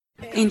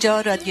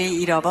اینجا رادیوی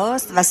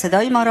ایراواست و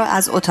صدای ما را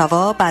از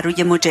اتاوا بر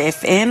روی موج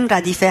FM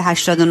ردیف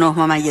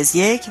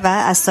 89.1 و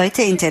از سایت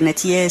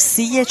اینترنتی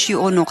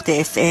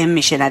chio.fm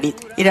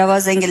میشنوید.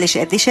 Irava's English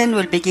edition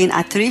will begin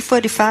at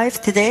 3:45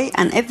 today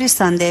and every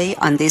Sunday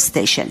on this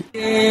station.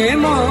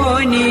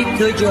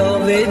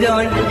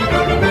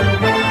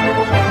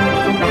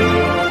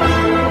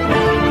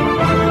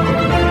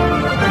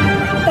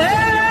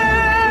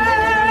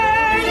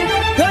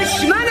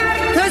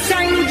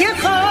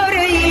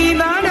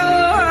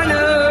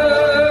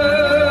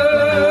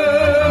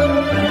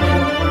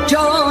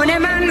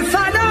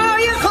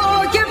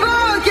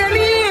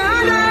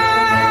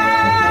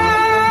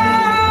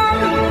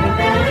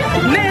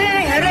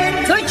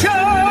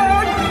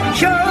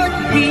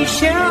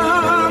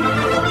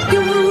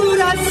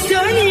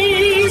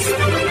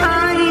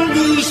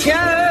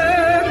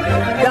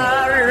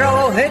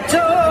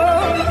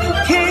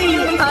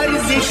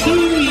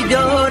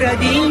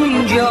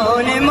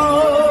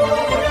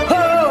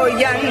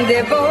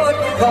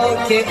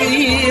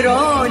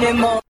 ایران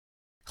ما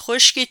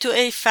خشکی تو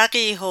ای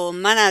فقیه و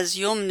من از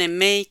یمن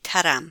می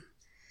ترم،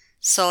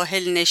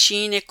 ساحل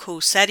نشین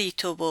کوثری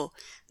تو و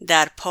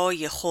در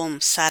پای خم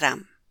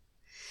سرم.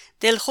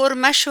 دلخور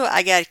مشو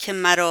اگر که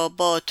مرا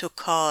با تو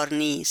کار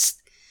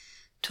نیست،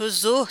 تو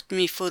زهد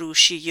می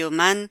فروشی و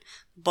من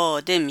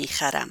باده می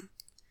خرم.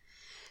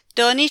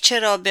 دانی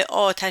چرا به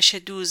آتش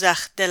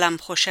دوزخ دلم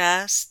خوش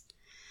است؟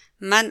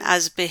 من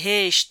از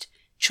بهشت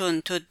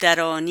چون تو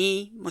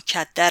درانی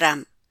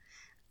مکدرم.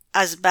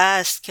 از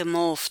بس که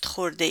مفت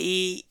خورده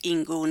ای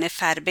این گونه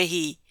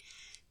فربهی،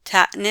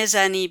 طعنه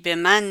زنی به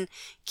من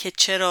که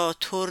چرا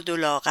ترد و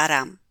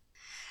لاغرم.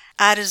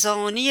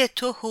 ارزانی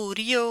تو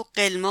حوری و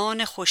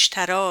غلمان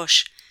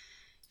خوشتراش،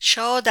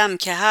 شادم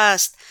که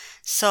هست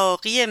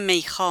ساقی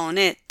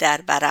میخانه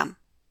در برم.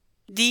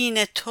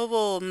 دین تو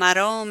و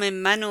مرام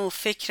من و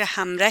فکر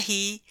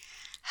همرهی،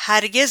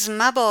 هرگز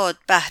مباد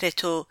بهر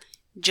تو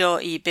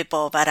جایی به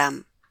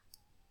باورم.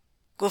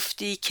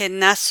 گفتی که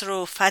نصر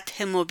و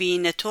فتح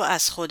مبین تو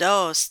از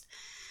خداست،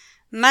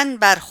 من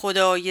بر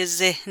خدای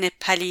ذهن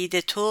پلید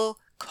تو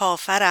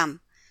کافرم.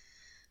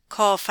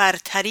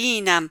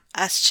 کافرترینم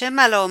از چه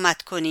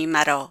ملامت کنی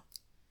مرا،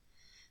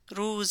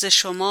 روز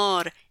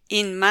شمار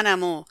این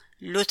منم و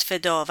لطف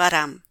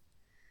داورم.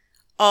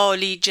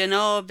 عالی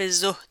جناب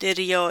زهد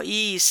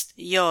ریایی است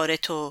یار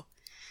تو،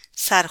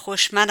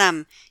 سرخوش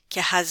منم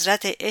که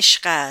حضرت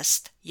عشق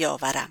است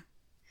یاورم.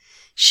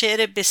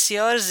 شعر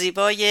بسیار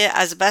زیبای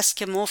از بس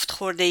که مفت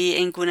خورده ای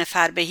این گونه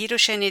فربهی رو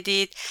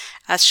شنیدید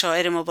از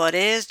شاعر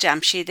مبارز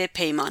جمشید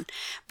پیمان.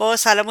 با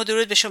سلام و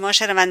درود به شما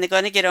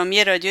شنوندگان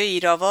گرامی رادیو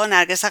ایراوا،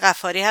 نرگس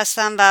غفاری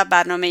هستم و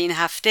برنامه این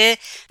هفته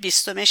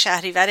 20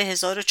 شهریور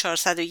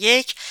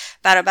 1401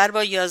 برابر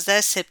با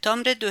 11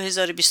 سپتامبر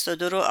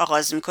 2022 رو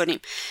آغاز می‌کنیم.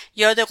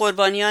 یاد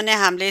قربانیان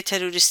حمله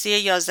تروریستی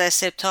 11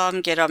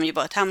 سپتامبر گرامی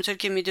باد. همونطور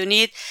که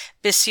می‌دونید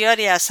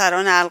بسیاری از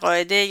سران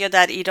القاعده یا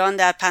در ایران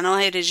در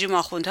پناه رژیم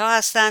آخوندها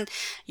هستند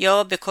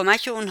یا به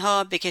کمک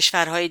اونها به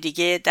کشورهای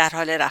دیگه در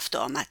حال رفت و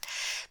آمد.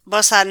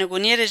 با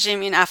سرنگونی رژیم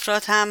این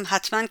افراد هم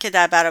حتما که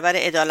در برابر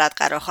عدالت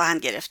قرار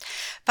خواهند گرفت.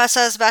 پس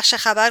از بخش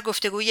خبر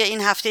گفتگوی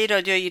این هفته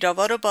رادیو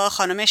ایراوا رو با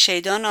خانم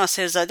شیدا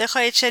ناصرزاده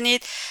خواهید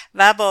شنید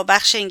و با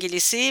بخش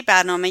انگلیسی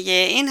برنامه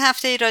این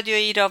هفته رادیو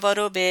ایراوا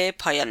رو به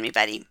پایان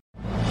میبریم.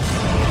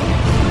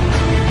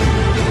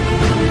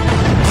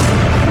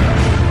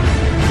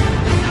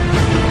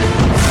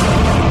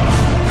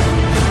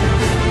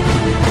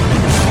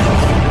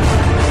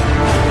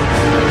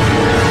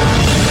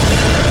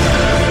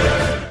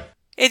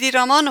 ادی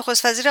راما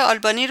نخست وزیر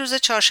آلبانی روز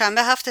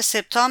چهارشنبه 7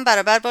 سپتامبر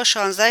برابر با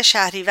 16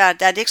 شهریور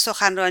در یک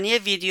سخنرانی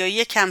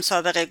ویدیویی کم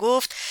سابقه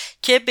گفت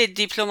که به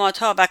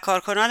دیپلمات‌ها و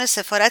کارکنان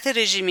سفارت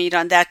رژیم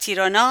ایران در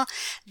تیرانا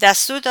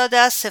دستور داده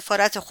است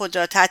سفارت خود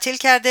را تعطیل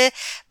کرده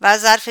و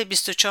ظرف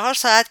 24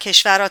 ساعت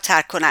کشور را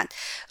ترک کنند.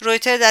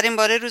 رویتر در این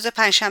باره روز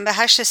پنجشنبه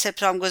 8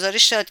 سپتامبر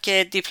گزارش داد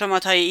که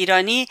دیپلمات‌های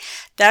ایرانی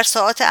در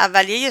ساعات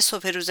اولیه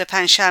صبح روز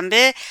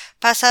پنجشنبه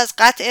پس از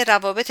قطع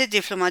روابط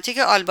دیپلماتیک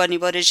آلبانی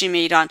با رژیم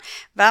ایران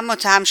و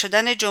متهم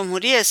شدن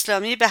جمهوری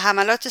اسلامی به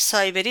حملات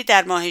سایبری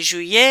در ماه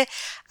ژوئیه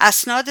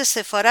اسناد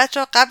سفارت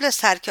را قبل از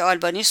ترک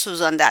آلبانی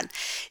سوزاندند.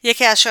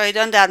 یکی از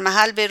شاهدان در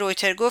محل به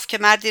رویتر گفت که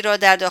مردی را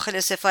در داخل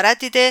سفارت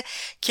دیده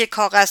که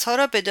کاغذها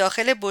را به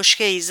داخل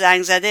بشکه‌ای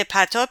زنگ زده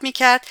پرتاب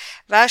می‌کرد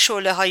و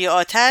شعله‌های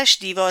آتش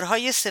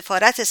دیوارهای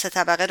سفارت 3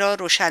 طبقه را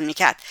روشن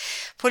می‌کرد.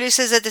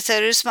 پلیس ضد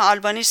تروریسم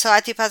آلبانی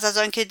ساعتی پس از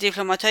آنکه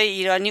دیپلمات‌های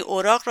ایرانی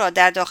اوراق را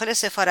در داخل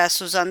سفارت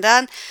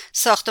سوزاندند،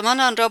 ساختمان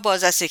آن را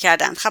بازرسی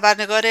کردند.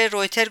 خبرنگار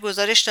رویتر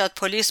گزارش داد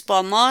پلیس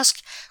با ماسک،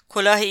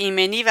 کلاه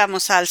ایمنی و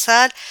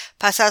مسلسل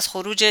پس از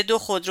خروج 2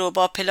 خودرو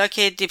با پلاک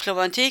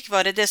دیپلماتیک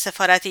وارد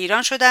سفارت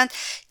ایران شدند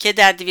که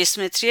در 200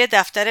 متری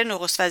دفتر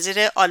نخست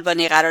وزیر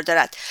آلبانی قرار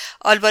دارد.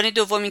 آلبانی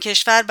دومین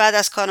کشور بعد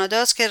از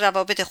کانادا است که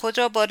روابط خود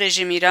را با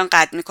رژیم ایران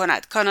قطع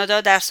می‌کند.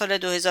 کانادا در سال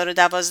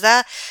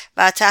 2012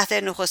 و تحت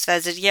نخست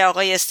وزیری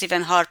آقای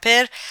استیون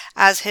هارپر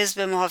از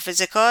حزب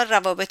محافظه‌کار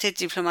روابط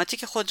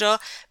دیپلماتیک خود را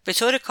به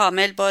طور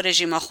کامل با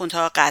رژیم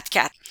آخوندها قطع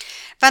کرد.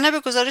 بنا به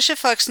گزارش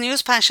فاکس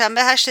نیوز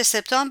پنجشنبه 8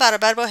 سپتامبر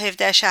برابر با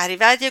 17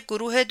 شهریور یک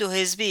گروه 2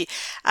 حزبی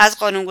از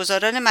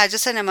قانونگذاران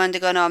مجلس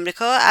نمایندگان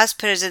آمریکا از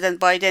پرزیدنت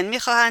بایدن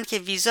می‌خواهند که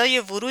ویزای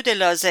ورود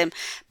لازم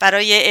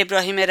برای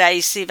ابراهیم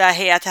رئیسی و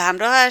هیئت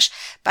همراهش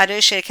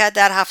برای شرکت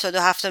در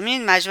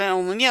 77مین مجمع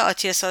عمومی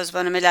آتی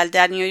سازمان ملل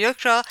در نیویورک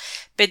را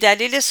به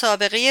دلیل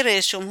سابقه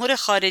رئیس جمهور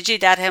خارجی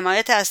در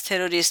حمایت از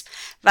تروریسم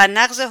و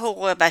نقض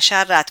حقوق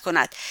بشر رد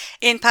کند.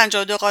 این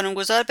 52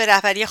 قانونگذار به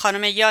رهبری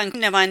خانم یانگ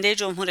نماینده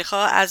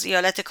جمهوری‌خواه از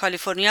ایالت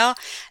کالیفرنیا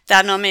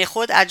در نامه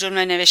خود از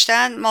جمله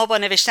نوشتند: ما با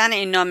نوشتن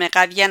این نامه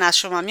قویاً از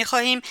شما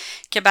می‌خواهیم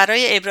که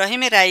برای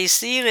ابراهیم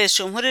رئیسی رئیس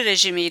جمهور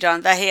رژیم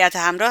ایران و هیئت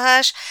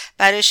همراهش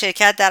برای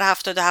شرکت در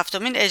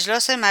 77مین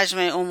اجلاس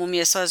مجمع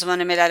عمومی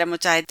سازمان ملل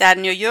متحد در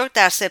نیویورک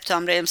در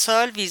سپتامبر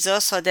امسال ویزا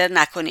صادر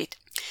نکنید.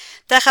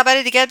 در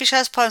خبر دیگر بیش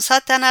از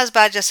 500 تن از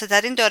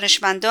برجسته‌ترین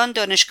دانشمندان،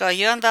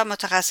 دانشگاهیان و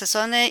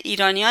متخصصان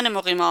ایرانیان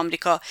مقیم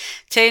آمریکا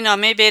طی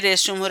نامه به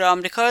رئیس جمهور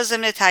آمریکا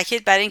ضمن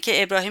تاکید بر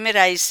اینکه ابراهیم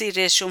رئیسی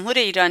رئیس جمهور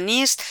ایران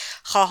نیست،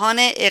 خواهان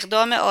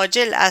اقدام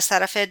عاجل از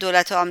طرف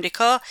دولت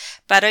آمریکا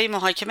برای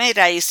محاکمه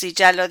رئیسی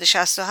جلاد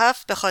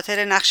 67 به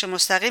خاطر نقش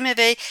مستقیم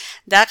وی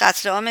در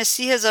قتل عام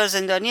 30,000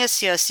 زندانی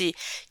سیاسی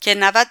که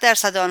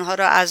 90% آنها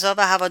را اعضا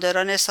و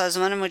هواداران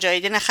سازمان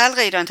مجاهدین خلق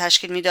ایران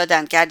تشکیل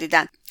می‌دادند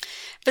گردیدند.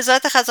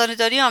 وزارت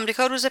خزانه‌داری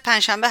آمریکا روز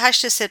پنجشنبه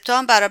 8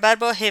 سپتامبر برابر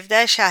با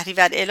 17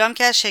 شهریور اعلام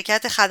کرد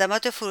شرکت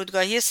خدمات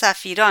فرودگاهی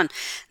سفیران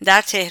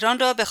در تهران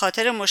را به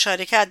خاطر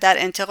مشارکت در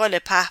انتقال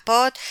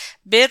پهپاد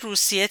به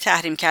روسیه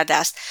تحریم کرده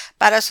است.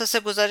 بر اساس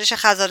گزارش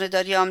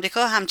خزانه‌داری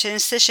آمریکا همچنین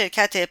 3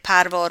 شرکت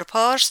پروار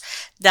پارس،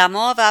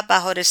 دما و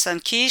بهارستان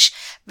کیش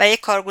و یک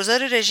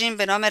کارگزار رژیم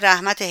به نام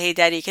رحمت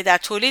حیدری که در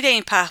تولید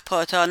این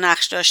پهپادها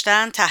نقش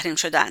داشتند تحریم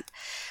شدند.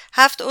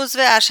 7 عضو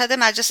ارشد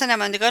مجلس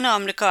نمایندگان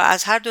آمریکا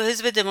از هر دو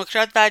حزب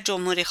دموکرات و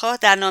جمهوری‌خواه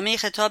در نامه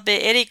خطاب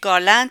به اریک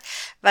گارلند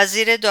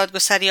وزیر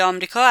دادگستری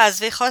آمریکا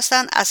از وی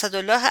خواستند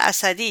اسدالله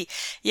اسدی،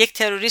 یک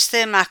تروریست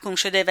محکوم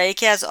شده و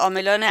یکی از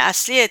عاملان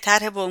اصلی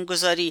طرح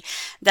بمبگذاری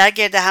در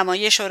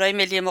گردهمایی شورای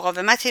ملی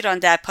مقاومت ایران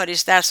در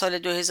پاریس در سال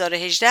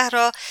 2018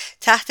 را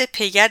تحت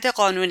پیگرد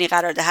قانونی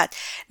قرار دهد.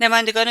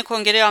 نمایندگان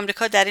کنگره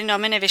آمریکا در این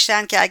نامه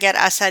نوشتند که اگر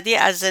اسدی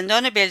از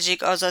زندان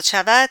بلژیک آزاد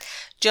شود،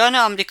 جان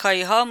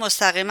آمریکایی‌ها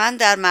مستقیما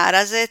در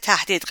معرض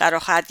تهدید قرار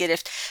خواهد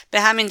گرفت.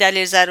 به همین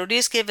دلیل ضروری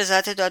است که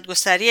وزارت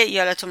دادگستری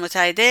ایالات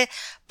متحده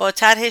با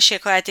طرح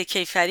شکایت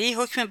کیفری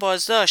حکم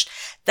بازداشت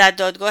در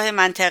دادگاه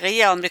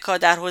منطقه‌ای آمریکا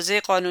در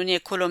حوزه قانونی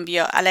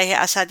کلمبیا علیه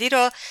اسدی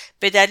را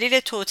به دلیل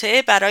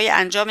توطئه برای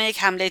انجام یک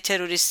حمله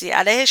تروریستی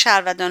علیه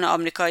شهروندان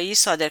آمریکایی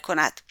صادر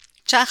کند.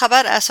 چند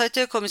خبر از سایت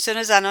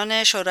کمیسیون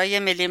زنان شورای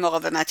ملی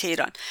مقاومت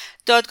ایران.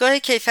 دادگاه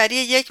کیفری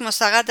یک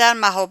مستقر در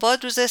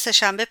مهاباد روز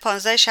سه‌شنبه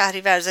 15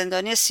 شهریور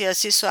زندانی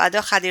سیاسی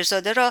سعدا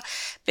خدیرزاده را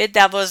به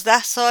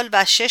 12 سال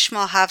و 6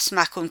 ماه حبس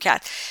محکوم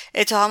کرد.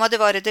 اتهامات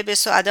وارده به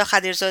سعدا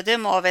خدیرزاده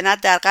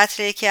معاونت در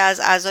قتل یکی از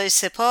اعضای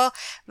سپاه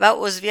و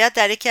عضویت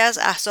در یکی از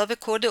احزاب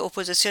کرد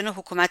اپوزیسیون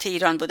حکومت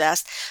ایران بوده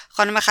است.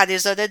 خانم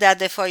خدیرزاده در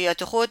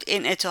دفاعیات خود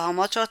این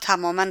اتهامات را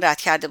تماما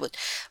رد کرده بود.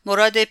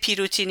 مراد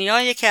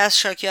پیروتینیا، یکی از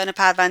شاکیان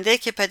پرونده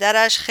که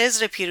پدرش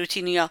خضر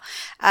پیروتینیا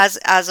از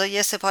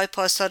اعضای سپاه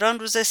پاسداران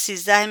روز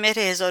 13 مهر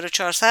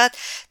 1400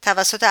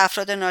 توسط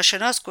افراد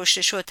ناشناس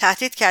کشته شد،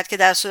 تهدید کرد که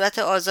در صورت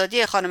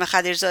آزادی خانم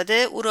خدیرزاده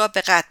او را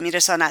به قتل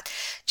می‌رساند.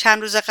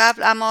 چند روز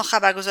قبل اما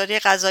خبرگزاری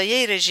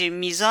قضاییه رژیم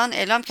میزان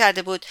اعلام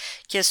کرده بود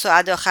که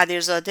سعدا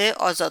خدیرزاده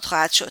آزاد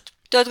خواهد شد.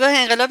 دادگاه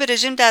انقلاب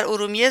رژیم در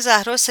ارومیه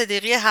زهرا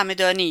صدیقی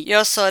همدانی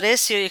یا ساره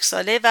 31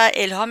 ساله و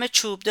الهام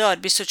چوبدار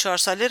 24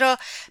 ساله را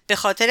به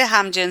خاطر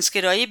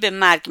همجنسگرایی به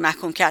مرگ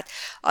محکوم کرد.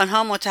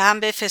 آنها متهم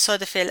به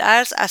فساد فی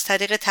الارض از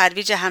طریق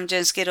ترویج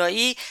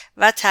همجنسگرایی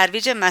و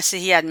ترویج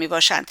مسیحیت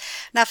میباشند.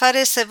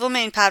 نفر سوم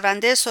این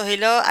پرونده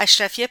سهیلا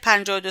اشرفی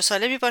 52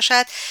 ساله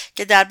میباشد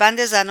که در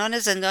بند زنان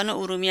زندان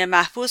ارومیه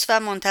محبوس و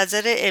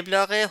منتظر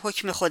ابلاغ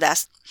حکم خود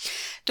است.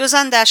 2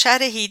 زن در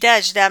شهر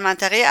هیدج در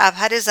منطقه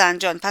ابهر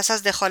زنجان پس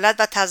از دخالت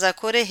و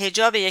تذکر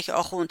حجاب یک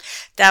آخوند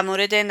در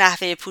مورد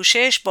نحوه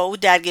پوشش با او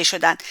درگیر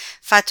شدند.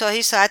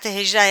 فتاحی ساعت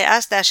 18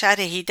 عصر در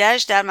شهر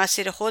هیدج در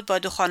مسیر خود با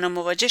 2 خانم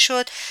مواجه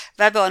شد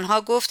و به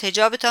آنها گفت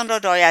حجابتان را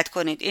رعایت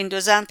کنید. این 2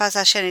 زن پس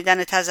از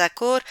شنیدن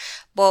تذکر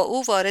با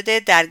او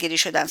وارد درگیری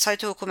شدند.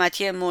 سایت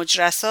حکومتی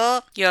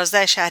موج‌رسا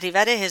 11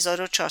 شهریور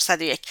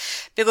 1401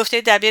 به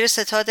گفته دبیر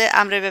ستاد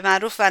امر به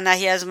معروف و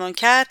نهی از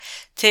منکر،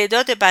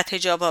 تعداد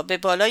بدحجاب‌ها به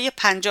بالای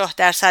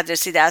 50%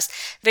 رسیده است.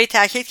 وی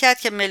تاکید کرد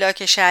که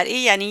ملاک شرعی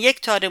یعنی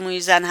یک تار موی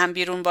زن هم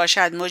بیرون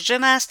باشد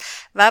مجرم است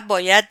و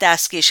باید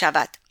دستگیر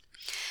شود.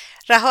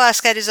 رها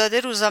عسکریزاده،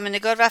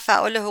 روزنامه‌نگار و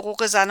فعال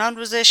حقوق زنان،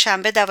 روز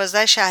شنبه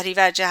 12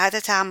 شهریور جهت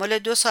تحمل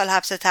 2 سال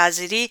حبس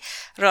تعزیری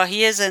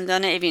راهی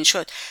زندان اوین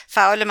شد.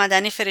 فعال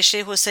مدنی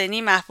فرشته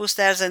حسینی محبوس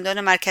در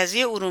زندان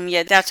مرکزی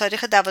ارومیه در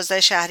تاریخ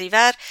 12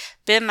 شهریور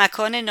به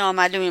مکان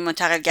نامعلومی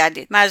منتقل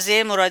گردید.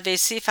 مرضیه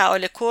مرادویسی،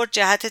 فعال کرد،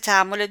 جهت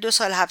تحمل 2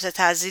 سال حبس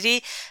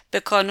تعزیری به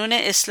کانون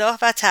اصلاح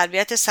و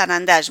تربیت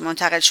سنندج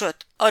منتقل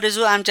شد.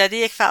 آرزو امجدی،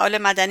 یک فعال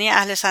مدنی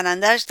اهل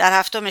سنندج، در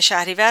 7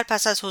 شهریور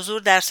پس از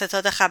حضور در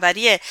ستاد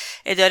خبری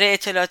اداره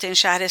اطلاعات این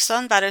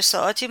شهرستان برای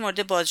ساعاتی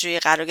مورد بازجویی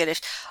قرار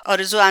گرفت.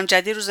 آرزو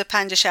امجدی روز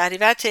 5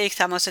 شهریور طی یک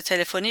تماس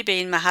تلفنی به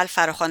این محل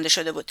فراخوانده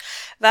شده بود.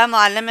 و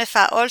معلم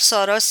فعال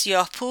سارا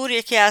سیاهپور،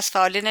 یکی از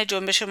فعالین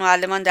جنبش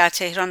معلمان در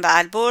تهران و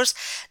البرز،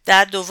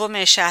 در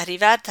 2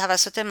 شهریور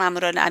توسط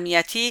ماموران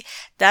امنیتی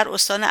در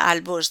استان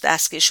البرز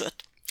دستگیر شد.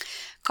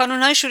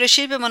 کانون‌های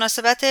شورشی به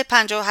مناسبت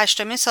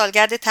 58مین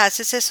سالگرد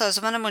تأسیس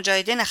سازمان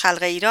مجاهدین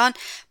خلق ایران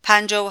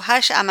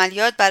 58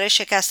 عملیات برای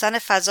شکستن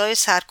فضای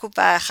سرکوب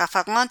و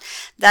خفقان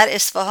در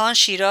اصفهان،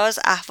 شیراز،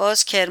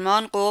 اهواز،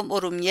 کرمان، قم،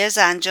 ارومیه،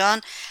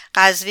 زنجان،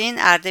 قزوین،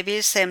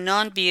 اردبیل،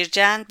 سمنان،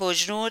 بیرجند،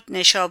 بجنورد،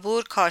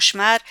 نشابور،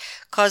 کاشمر،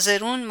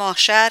 کازرون،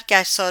 ماهشهر،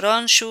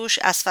 گچساران، شوش،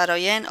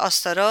 اسفراین،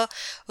 آستارا،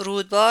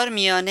 رودبار،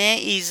 میانه،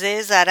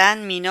 ایزه، زرند،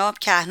 میناب،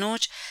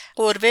 کهنوج،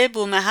 قربه،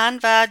 بومهن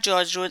و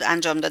جاجرود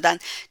انجام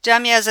دادند.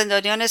 جمعی از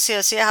زندانیان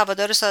سیاسی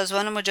هوادار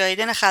سازمان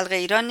مجاهدین خلق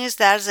ایران نیز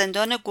در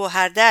زندان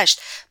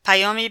گوهردشت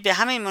پیامی به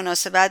همین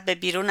مناسبت به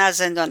بیرون از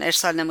زندان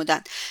ارسال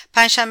نمودند.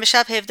 پنجشنبه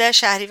شب 17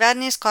 شهریور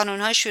نیز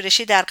کانون‌های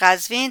شورشی در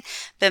قزوین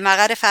به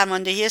مقر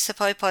فرماندهی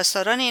سپاه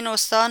پاسداران این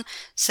استان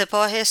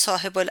سپاه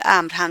صاحب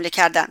الامر حمله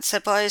کردند.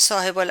 سپاه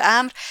صاحب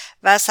الامر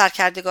و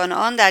سرکردگان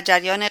آن در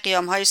جریان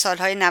قیام‌های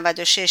سالهای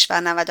 96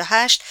 و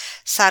 98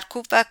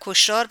 سرکوب و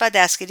کشتار و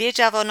دستگیری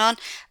جوانان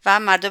و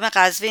مردم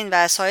قزوین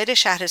و سایر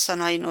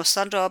شهرستان‌های این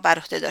استان را بر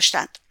عهده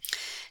داشتند.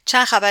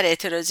 چند خبر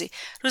اعتراضی.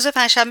 روز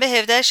پنجشنبه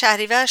 17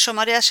 شهریور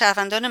شماری از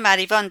شهروندان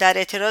مریوان در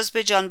اعتراض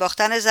به جان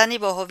باختن زنی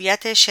با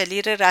هویت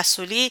شلیر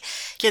رسولی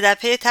که در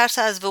پی ترس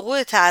از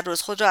وقوع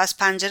تعرض خود را از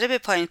پنجره به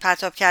پایین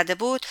پرتاب کرده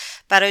بود،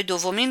 برای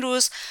 2مین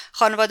روز،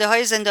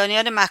 خانواده‌های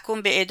زندانیان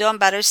محکوم به اعدام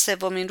برای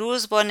 3مین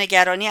روز با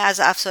نگرانی از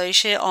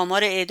افزایش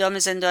آمار اعدام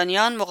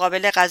زندانیان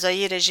مقابل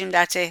قضایی رژیم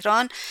در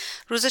تهران،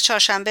 روز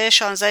چهارشنبه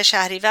 16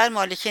 شهریور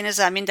مالکین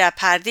زمین در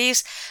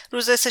پردیس،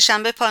 روز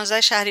سه‌شنبه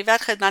 15 شهریور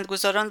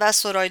خدمتگزاران و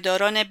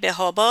سرایداران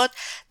بهاباد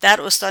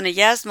در استان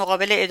یزد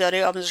مقابل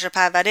اداره آموزش و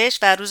پرورش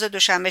و روز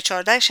دوشنبه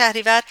 14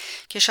 شهریور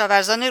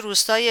کشاورزان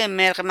روستای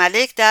مرغ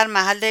ملک در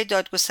محل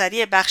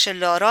دادگستری بخش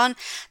لاران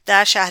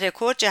در شهر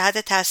کرد جهت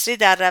تسریع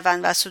در روند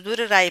و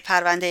صدور رأی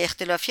پرونده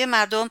اختلافی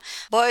مردم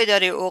با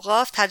اداره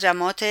اوقاف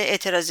تجمعات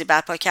اعتراضی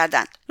برپا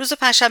کردند. روز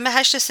پنجشنبه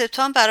 8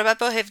 سپتامبر برابر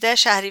با 17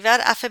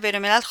 شهریور عفو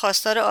بین‌الملل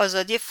خواستار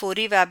آزادی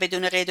فوری و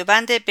بدون قید و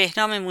بند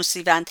بهنام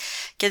موسیوند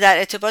که در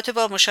ارتباط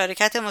با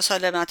مشارکت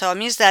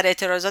مسالمت‌آمیز در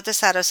اعتراضات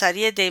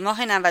سراسری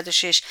دیماه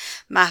 96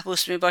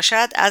 محبوس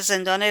میباشد از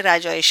زندان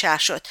رجایی شهر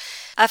شد.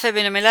 عفو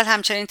بین‌الملل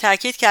همچنین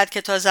تاکید کرد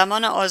که تا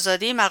زمان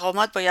آزادی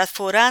مقامات باید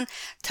فوراً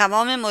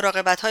تمام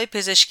مراقبت‌های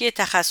پزشکی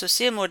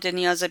تخصصی مورد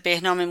نیاز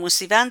بهنام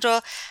موسیوند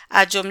را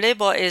از جمله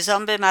با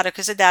اعزام به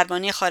مراکز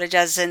درمانی خارج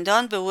از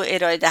زندان به او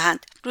ارائه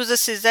دهند. روز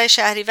 13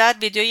 شهریور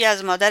ویدیویی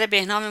از مادر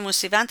بهنام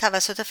موسیوند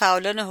توسط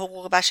فعالان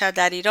حقوق بشر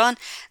در ایران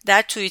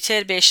در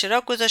توییتر به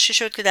اشتراک گذاشته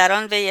شد که در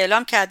آن وی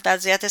اعلام کرد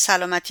وضعیت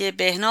سلامتی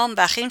بهنام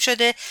وخیم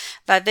شده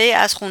و وی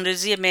از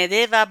خونریزی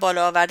معده و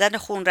بالا آوردن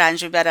خون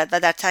رنج می‌برد و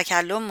در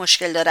تکلم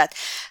مشکل دارد.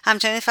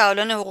 همچنین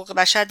فعالان حقوق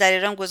بشر در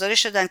ایران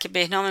گزارش دادند که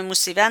بهنام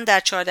موسیوند در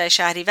 14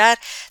 شهریور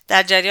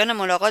در جریان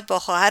ملاقات با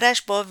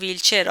خواهرش با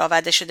ویلچر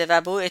آورده شده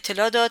و به او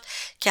اطلاع داد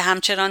که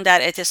همچنان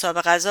در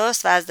اعتصاب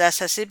غذاست و از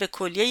دسترسی به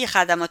کلیه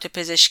خدمات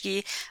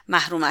پزشکی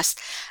محروم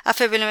است.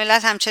 عفو بین‌الملل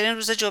همچنین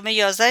روز جمعه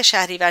 11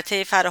 شهریور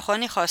طی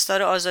فراخوانی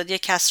خواستار آزادی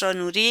کسری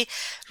نوری،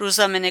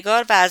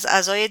 روزنامه‌نگار و از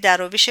اعضای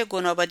دراویش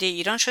گنابادی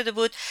ایران شده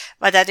بود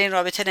و در این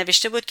رابطه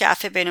نوشته بود که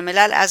عفو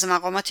بین‌الملل از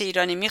مقامات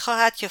ایرانی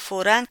می‌خواهد که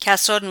فوراً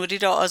کسری نوری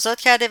را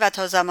آزاد کرده و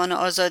تا زمان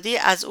آزادی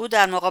از او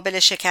در مقابل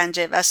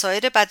شکنجه و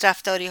سایر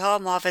بدرفتاری‌ها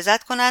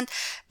محافظت کنند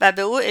و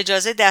به او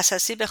اجازه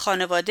دسترسی به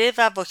خانواده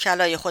و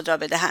وکلای خود را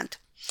بدهند.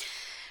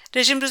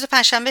 رژیم روز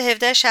پنجشنبه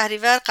 17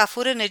 شهریور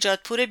غفور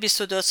نجاتپور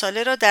 22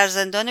 ساله را در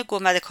زندان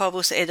گنبد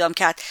کاووس اعدام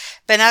کرد.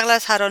 به نقل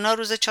از هرانا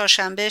روز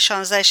چهارشنبه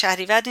 16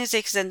 شهریور نیز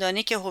یک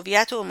زندانی که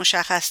هویت او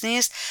مشخص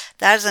نیست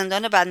در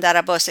زندان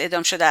بندرعباس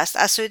اعدام شده است.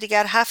 از سوی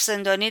دیگر 7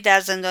 زندانی در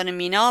زندان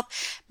میناب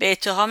به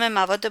اتهام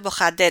مواد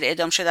مخدر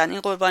اعدام شدند.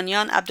 این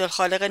قربانیان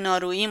عبدالخالق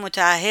نارویی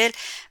متأهل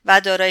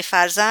و دارای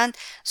فرزند،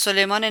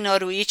 سلیمان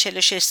نارویی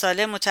 46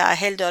 ساله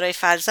متأهل دارای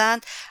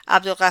فرزند،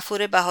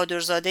 عبدالغفور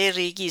بهادرزاده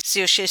ریگی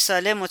 36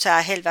 ساله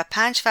متأهل و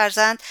 5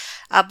 فرزند،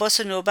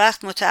 عباس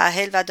نوبخت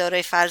متأهل و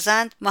دارای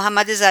فرزند،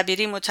 محمد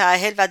زبیری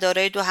متأهل و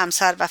دارای 2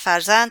 همسر و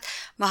فرزند،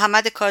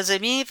 محمد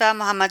کاظمی و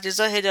محمد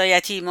رضا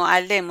هدایتی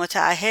معلم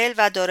متأهل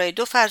و دارای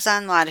 2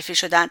 فرزند معرفی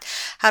شدند.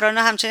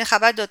 هرانا همچنین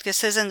خبر داد که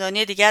 3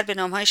 زندانی دیگر به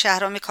نام‌های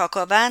شهرام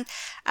کاکاوند،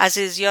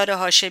 عزیزیار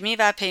هاشمی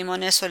و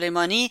پیمان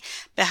سلیمانی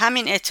به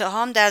همین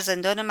اتهام در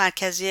زندان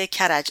مرکزی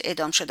کرج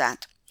اعدام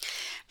شدند.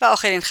 و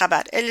آخرین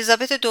خبر،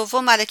 الیزابت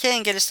دوم ملکه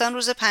انگلستان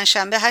روز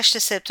پنجشنبه 8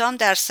 سپتامبر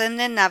در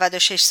سن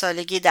 96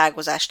 سالگی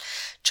درگذشت.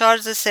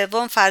 چارلز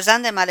سوم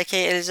فرزند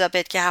ملکه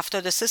الیزابت که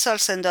 73 سال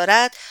سن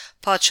دارد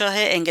پادشاه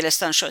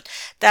انگلستان شد.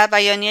 در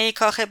بیانیه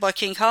کاخ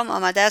باکینگهام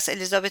آمده است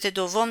الیزابت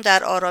دوم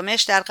در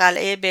آرامش در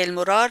قلعه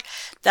بلمورال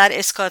در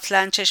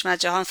اسکاتلند چشم از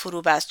جهان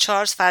فرو بست.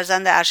 چارلز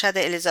فرزند ارشد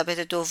الیزابت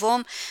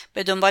دوم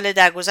به دنبال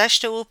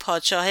درگذشت او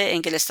پادشاه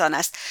انگلستان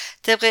است.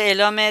 طبق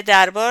اعلام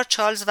دربار،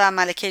 چارلز و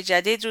ملکه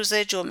جدید روز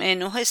جمعه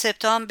 9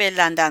 سپتامبر به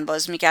لندن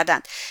باز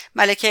می‌گردند.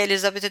 ملکه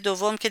الیزابت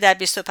دوم که در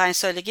 25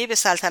 سالگی به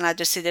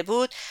سلطنت رسیده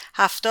بود،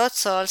 70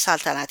 سال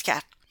سلطنت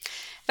کرد.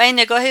 و این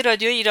نگاه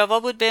رادیو ایراوا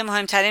بود به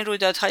مهمترین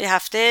رویدادهای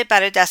هفته.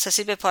 برای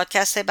دسترسی به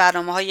پادکست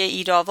برنامه‌های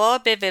ایراوا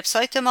به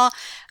وبسایت ما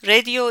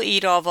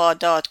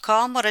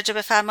radioirava.com مراجعه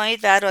بفرمایید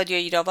و رادیو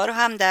ایراوا رو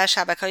هم در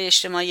شبکه‌های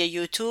اجتماعی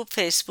یوتیوب،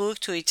 فیسبوک،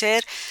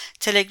 توییتر،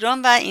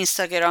 تلگرام و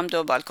اینستاگرام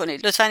دنبال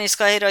کنید. لطفاً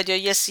ایستگاه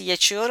رادیویی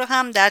CHO رو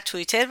هم در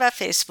توییتر و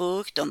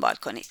فیسبوک دنبال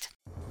کنید.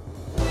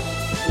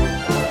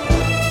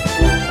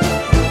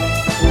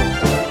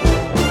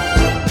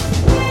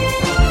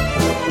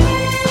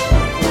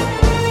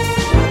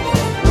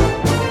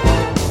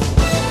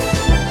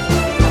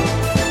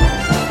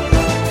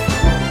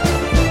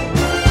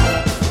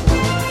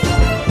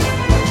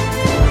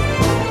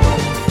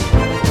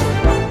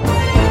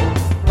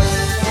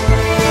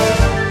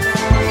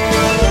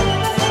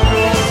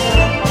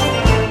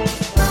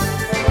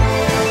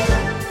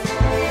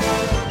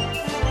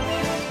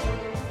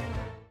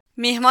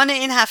 میهمان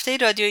این هفته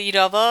رادیو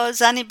ایراوا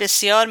زنی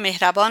بسیار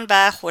مهربان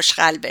و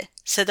خوشقلبه.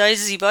 صدای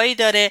زیبایی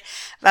داره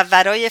و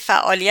ورای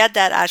فعالیت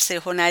در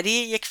عرصه هنری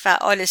یک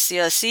فعال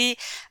سیاسی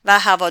و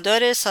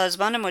هوادار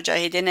سازمان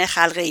مجاهدین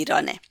خلق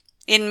ایرانه.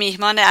 این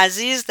میهمان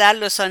عزیز در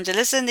لس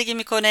آنجلس زندگی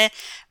میکنه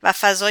و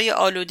فضای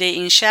آلوده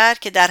این شهر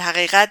که در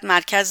حقیقت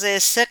مرکز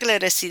ثقل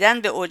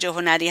رسیدن به اوج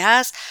هنری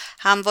هست،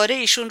 همواره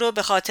ایشون رو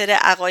به خاطر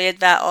عقاید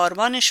و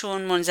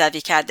آرمانشون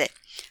منزوی کرده.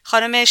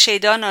 خانم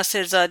شیدا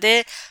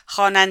ناصرزاده،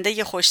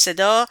 خواننده خوش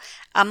صدا،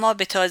 اما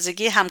به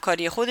تازگی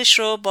همکاری خودش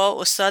رو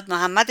با استاد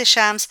محمد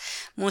شمس،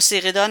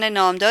 موسیقیدان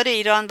نامدار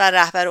ایران و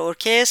رهبر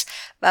ارکستر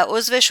و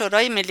عضو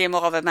شورای ملی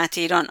مقاومت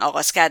ایران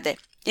آغاز کرده.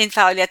 این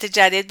فعالیت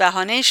جدید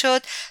بهانه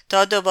شد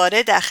تا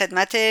دوباره در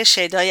خدمت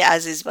شیدای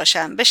عزیز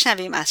باشم.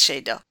 بشنویم از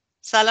شیدا.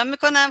 سلام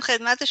میکنم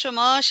خدمت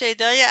شما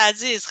شیدای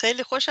عزیز،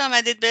 خیلی خوش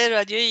آمدید به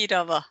رادیو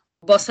ایراوا.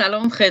 با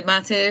سلام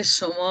خدمت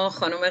شما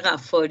خانم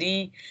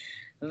غفاری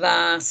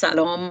و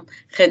سلام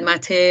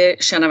خدمت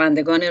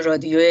شنوندگان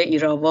رادیو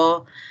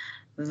ایراوا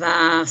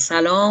و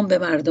سلام به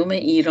مردم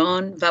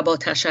ایران و با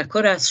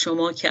تشکر از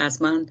شما که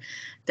از من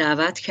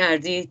دعوت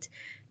کردید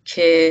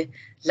که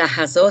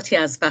لحظاتی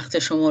از وقت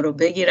شما رو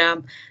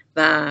بگیرم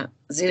و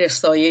زیر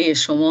سایه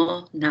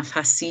شما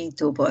نفسی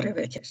دوباره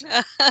بکشم.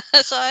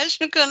 خواهش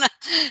میکنم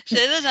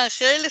شیدا جان،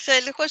 خیلی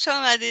خیلی خوش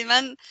آمدی.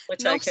 من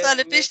 9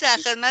 سال پیش در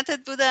خدمتت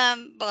بودم،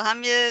 با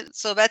هم یه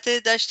صحبت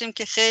داشتیم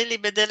که خیلی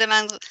به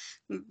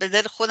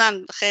دل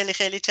خودم خیلی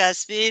خیلی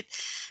چسبید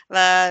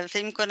و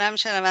فکر میکنم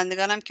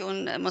شنوندگانم که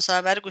اون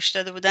مصاحبه رو گوش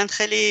داده بودن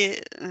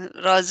خیلی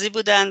راضی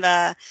بودن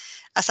و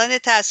اصلا یه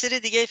تأثیر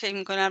دیگه فکر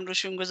میکنم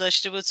روشون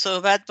گذاشته بود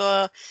صحبت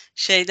با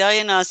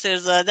شیدای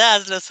ناصرزاده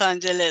از لس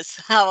آنجلس،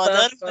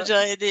 هوادار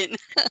مجاهدین.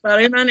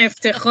 برای من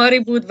افتخاری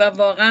بود و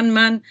واقعا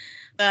من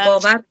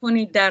باور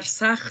کنید در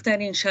سخت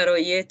ترین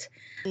شرایط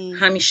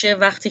همیشه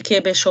وقتی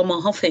که به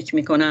شماها فکر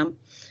میکنم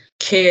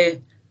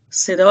که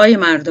صدای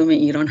مردم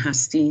ایران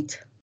هستید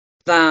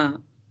و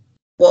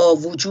با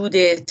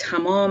وجود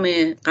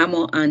تمام غم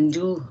و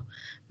اندوه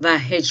و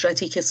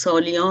هجرتی که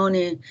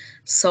سالیان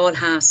سال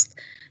هست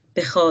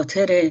به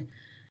خاطر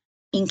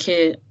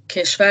اینکه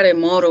کشور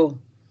ما رو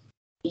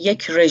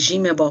یک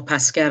رژیم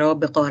واپسگرا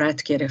به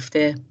غارت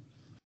گرفته،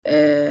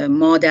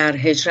 ما در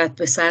هجرت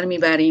به سر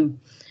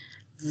میبریم،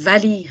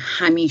 ولی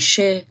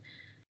همیشه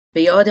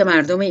به یاد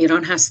مردم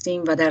ایران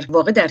هستیم و در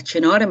واقع در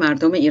کنار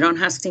مردم ایران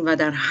هستیم و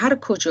در هر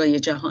کجای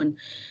جهان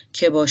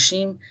که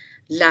باشیم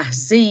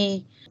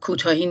لحظه‌ای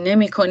کوتاهی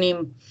نمی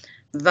کنیم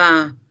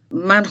و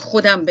من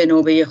خودم به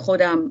نوبه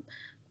خودم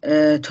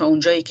تا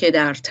اونجایی که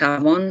در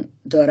توان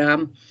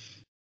دارم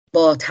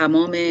با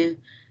تمام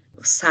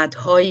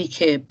صدهایی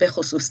که به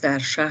خصوص در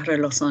شهر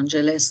لس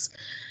آنجلس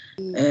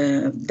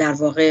در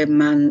واقع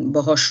من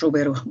باهاش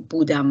روبرو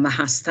بودم و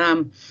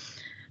هستم،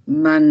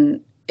 من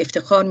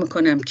افتخار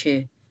میکنم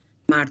که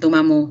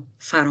مردممو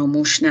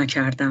فراموش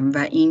نکردم و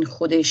این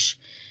خودش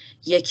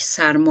یک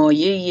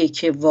سرمایه‌ایه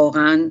که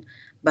واقعاً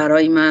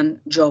برای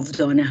من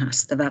جاودانه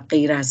هست و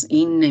غیر از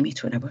این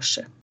نمیتونه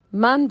باشه.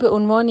 من به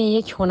عنوان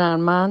یک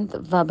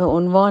هنرمند و به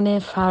عنوان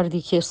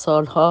فردی که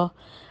سالها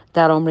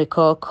در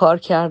آمریکا کار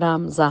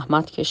کردم،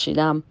 زحمت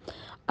کشیدم،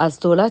 از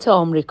دولت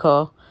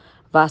آمریکا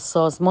و از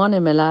سازمان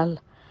ملل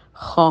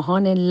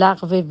خواهان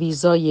لغو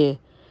ویزای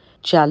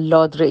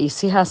جلاد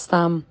رئیسی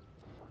هستم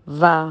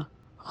و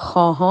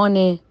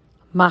خواهان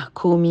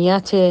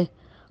محکومیت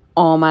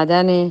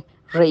آمدن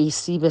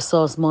رئیسی به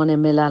سازمان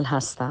ملل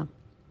هستم.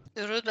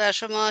 درود بر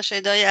شما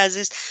شیدای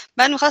عزیز.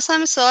 من میخواستم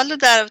این سوال رو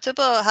در رابطه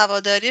با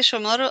هواداری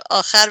شما رو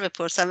آخر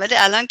بپرسم، ولی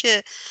الان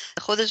که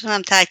خودتون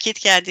هم تاکید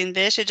کردین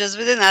بهش اجازه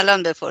بدین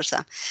الان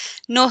بپرسم.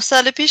 9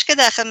 سال پیش که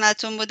در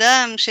خدمتتون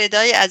بودم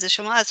شیدای عزیز،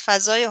 شما از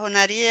فضای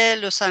هنری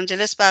لس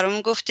آنجلس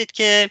برامون گفتید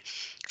که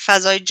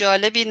فضای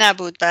جالبی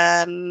نبود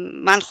و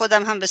من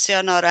خودم هم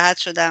بسیار ناراحت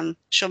شدم.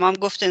 شما هم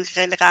گفتین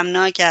خیلی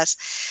غمناک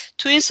است.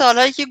 تو این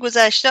سالهایی که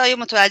گذشته آیا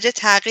متوجه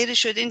تغییری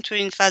شدین تو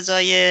این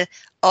فضای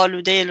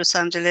آلوده لس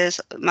آنجلس؟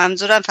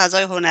 منظورم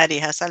فضای هنری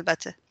هست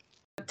البته.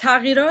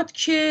 تغییرات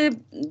که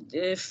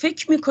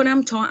فکر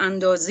میکنم تا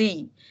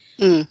اندازه‌ای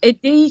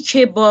عده‌ای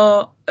که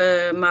با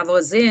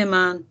مواضع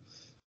من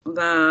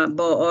و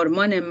با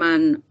آرمان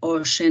من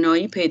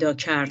آشنایی پیدا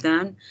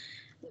کردن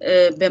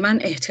به من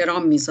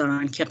احترام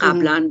میذارن که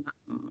قبلا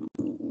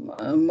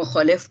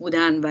مخالف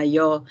بودن و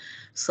یا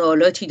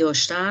سوالاتی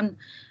داشتن.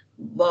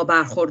 با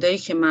برخوردایی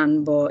که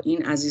من با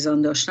این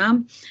عزیزان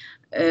داشتم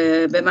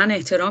به من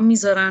احترام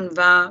میذارن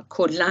و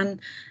کلاً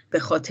به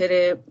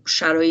خاطر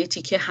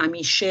شرایطی که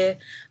همیشه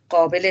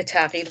قابل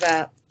تغییر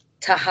و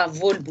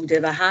تحول بوده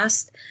و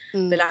هست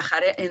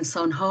بالاخره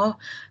انسان‌ها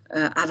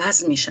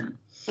عوض میشن.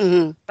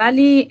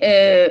 ولی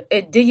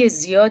عده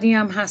زیادی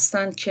هم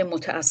هستن که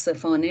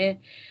متاسفانه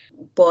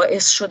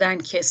باعث شدن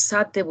که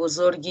سد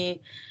بزرگی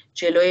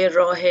جلوی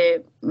راه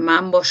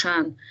من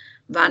باشن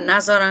و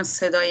نذارن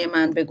صدای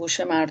من به گوش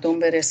مردم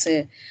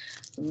برسه.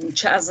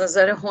 چه از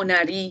نظر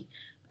هنری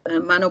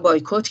منو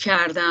بایکوت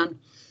کردن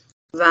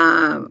و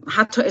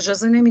حتی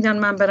اجازه نمیدن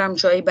من برم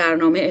جایی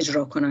برنامه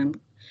اجرا کنم،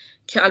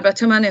 که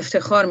البته من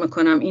افتخار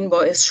میکنم این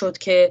باعث شد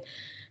که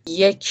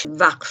یک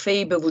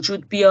وقفه‌ای به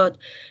وجود بیاد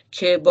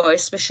که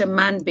باعث بشه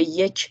من به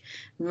یک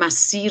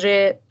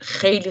مسیر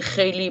خیلی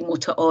خیلی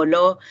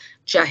متعالی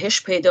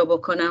جهش پیدا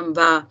بکنم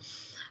و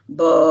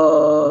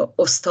با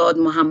استاد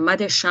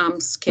محمد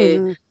شمس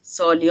که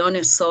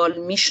سالیان سال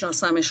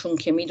میشناسمشون،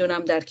 که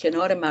میدونم در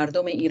کنار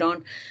مردم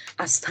ایران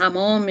از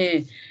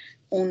تمام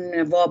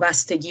اون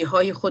وابستگی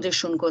های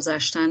خودشون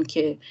گذشتن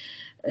که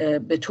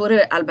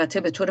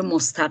البته به طور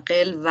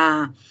مستقل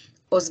و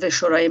عضو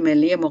شورای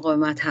ملی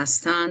مقاومت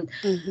هستند،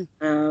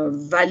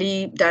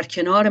 ولی در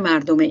کنار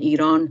مردم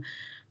ایران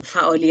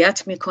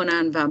فعالیت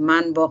میکنن و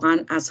من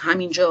واقعا از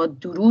همینجا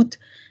درود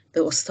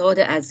به استاد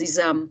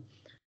عزیزم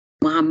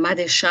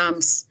محمد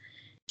شمس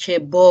که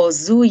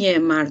بازوی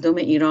مردم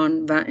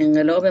ایران و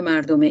انقلاب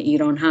مردم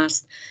ایران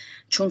هست،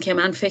 چون که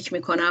من فکر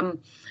میکنم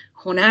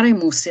هنر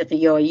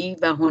موسیقیایی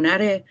و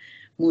هنر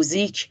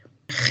موزیک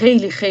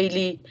خیلی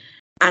خیلی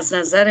از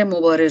نظر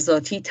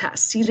مبارزاتی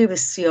تأثیر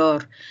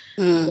بسیار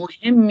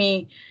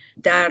مهمی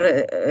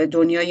در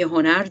دنیای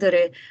هنر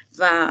داره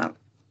و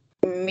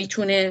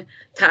میتونه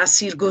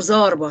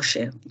تأثیرگذار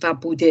باشه و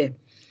بوده.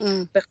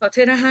 به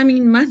خاطر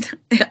همین من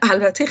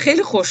البته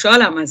خیلی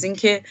خوشحالم از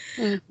اینکه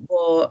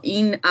با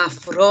این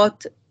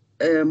افراد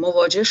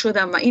مواجه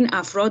شدم و این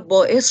افراد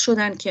باعث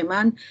شدن که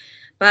من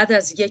بعد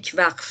از یک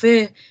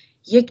وقفه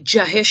یک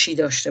جهشی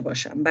داشته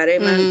باشم. برای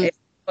من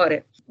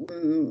افتخاره.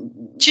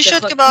 چی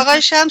شد که با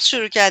آقای شمس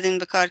شروع کردین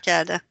به کار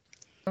کردن؟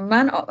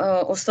 من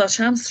استاد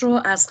شمس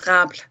رو از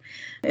قبل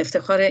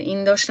افتخار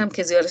این داشتم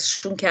که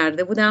زیارتشون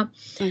کرده بودم،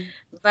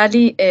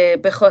 ولی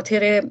به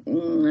خاطر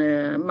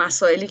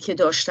مسائلی که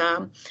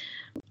داشتم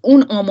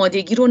اون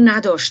آمادگی رو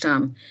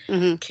نداشتم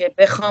که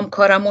بخوام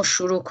کارم رو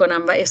شروع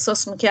کنم و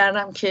احساس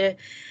میکردم که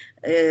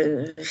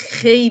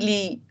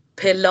خیلی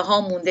پله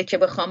ها مونده که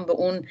بخوام به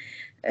اون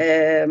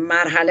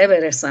مرحله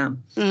برسم.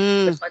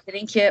 به خاطر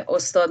اینکه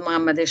استاد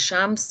محمد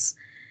شمس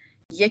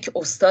یک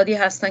استادی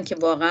هستن که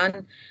واقعا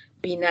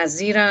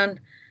بی‌نظیرن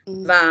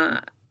و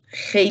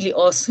خیلی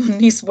آسون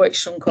نیست با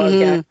ایشون کار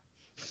کرد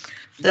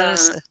و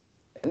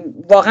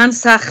واقعا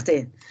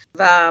سخته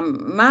و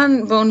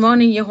من به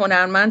عنوان یه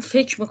هنرمند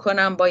فکر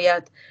میکنم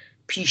باید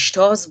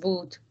پیشتاز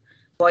بود،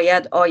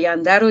 باید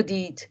آینده رو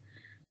دید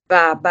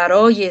و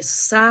برای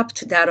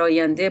ثبت در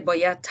آینده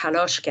باید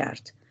تلاش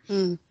کرد.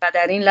 و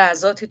در این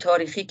لحظات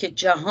تاریخی که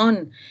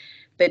جهان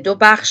به دو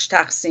بخش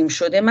تقسیم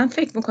شده، من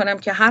فکر میکنم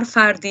که هر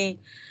فردی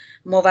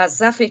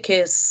موظفه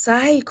که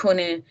سعی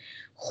کنه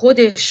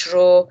خودش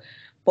رو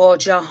با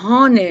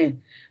جهان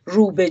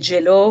رو به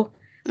جلو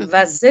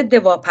و ضد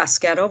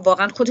واپسگرا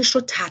واقعا خودش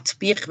رو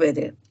تطبیق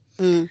بده،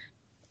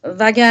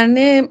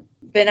 وگرنه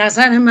به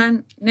نظر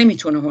من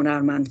نمیتونه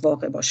هنرمند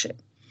واقع باشه.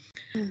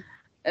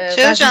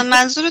 چرا جان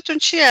منظورتون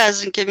چیه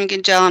از این که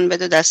میگین جهان به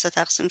دو دسته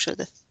تقسیم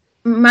شده؟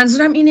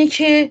 منظورم اینه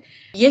که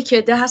یک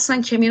عده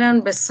هستن که میرن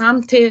به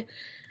سمت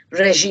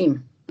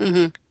رژیم،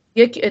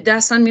 یک عده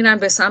هستن میرن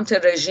به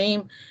سمت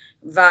رژیم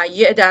و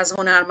یه عده از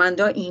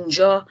هنرمندا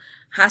اینجا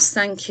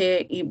هستن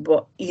که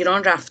با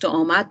ایران رفت و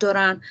آمد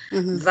دارن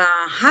و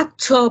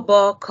حتی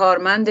با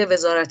کارمند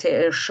وزارت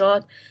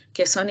ارشاد،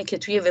 کسانی که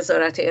توی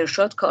وزارت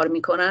ارشاد کار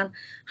میکنن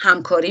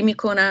همکاری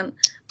میکنن،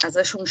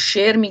 ازشون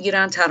شعر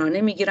میگیرن،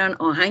 ترانه میگیرن،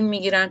 آهنگ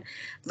میگیرن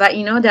و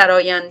اینا در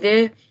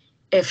آینده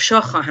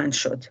افشا خواهند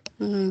شد.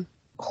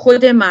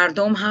 خود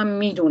مردم هم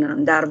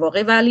میدونن در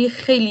واقع، ولی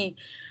خیلی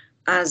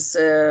از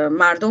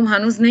مردم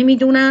هنوز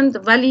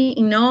نمیدونند، ولی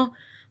اینا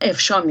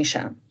افشا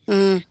میشن.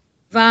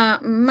 و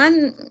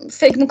من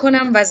فکر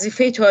میکنم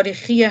وظیفه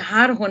تاریخی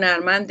هر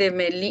هنرمند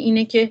ملی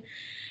اینه که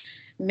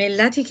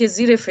ملتی که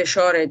زیر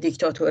فشار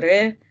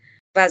دیکتاتوره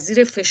و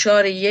زیر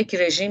فشار یک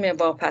رژیم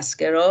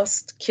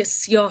واپسگراست که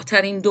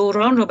سیاه‌ترین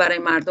دوران رو برای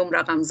مردم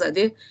رقم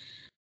زده،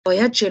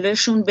 باید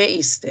جلوشون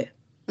بایسته.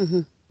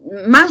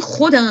 من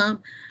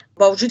خودم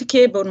با وجودی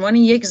که به عنوان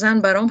یک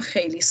زن برام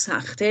خیلی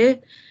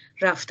سخته،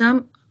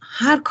 رفتم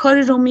هر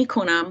کاری رو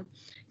میکنم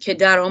که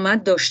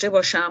درآمد داشته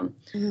باشم.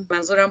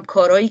 منظورم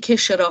کارایی که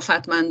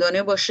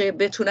شرافتمندانه باشه،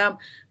 بتونم.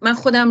 من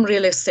خودم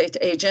ریل استیت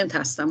ایجنت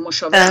هستم،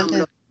 مشاور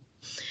املاک.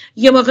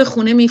 یه موقع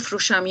خونه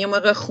میفروشم، یه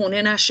موقع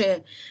خونه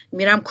نشه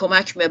میرم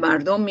کمک به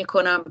مردم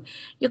میکنم،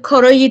 یه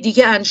کارایی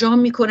دیگه انجام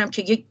میکنم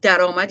که یک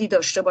درآمدی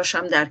داشته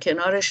باشم در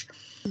کنارش،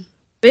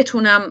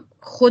 بتونم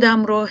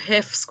خودم رو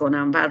حفظ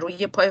کنم و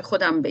روی پای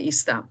خودم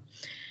بایستم.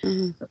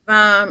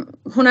 و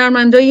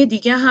هنرمندای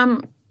دیگه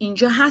هم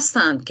اینجا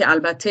هستن که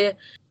البته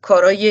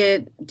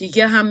کارای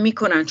دیگه هم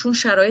میکنن، چون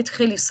شرایط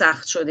خیلی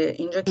سخت شده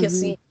اینجا.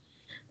 کسی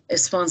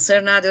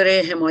اسپانسر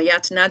نداره،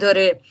 حمایت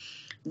نداره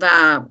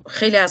و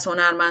خیلی از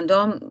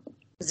هنرمندان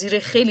زیر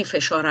خیلی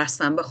فشار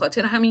هستن. به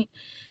خاطر همین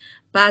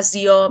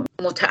بعضیا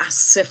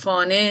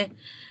متاسفانه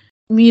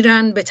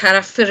میرن به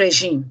طرف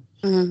رژیم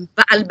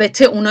و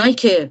البته اونایی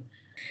که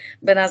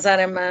به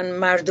نظر من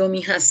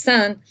مردمی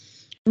هستن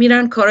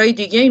میرن کارهای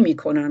دیگه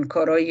میکنن.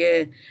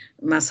 کارهای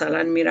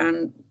مثلا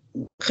میرن،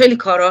 خیلی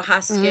کارها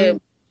هست که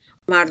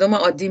مردم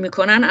عادی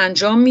میکنن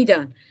انجام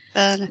میدن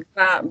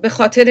و به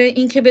خاطر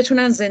اینکه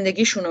بتونن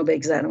زندگیشونو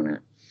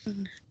بگذرونن.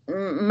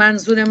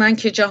 منظور من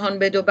که جهان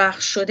به دو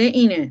بخش شده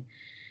اینه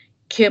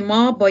که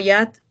ما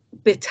باید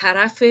به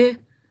طرف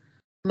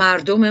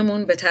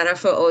مردممون، به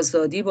طرف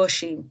آزادی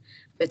باشیم،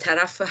 به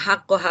طرف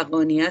حق و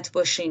حقانیت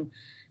باشیم،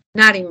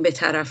 نریم به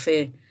طرف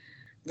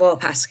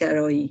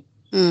واپسگرایی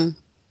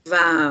و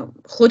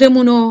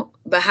خودمونو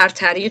به هر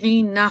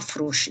طریقی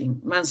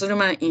نفروشیم. منظور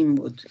من این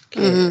بود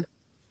که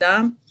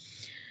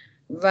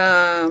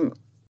و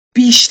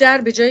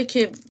بیشتر به جایی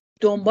که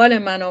دنبال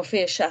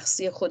منافع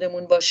شخصی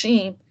خودمون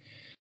باشیم،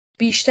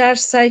 بیشتر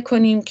سعی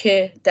کنیم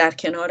که در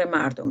کنار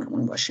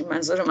مردممون باشیم.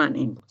 منظور من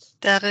این بود.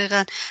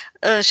 دقیقاً.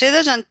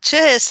 شیدا جان، چه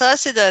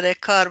احساسی داره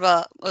کار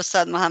با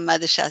استاد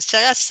محمد شمس؟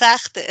 چقدر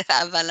سخته؟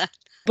 اولا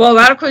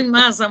باور کنید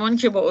من از زمانی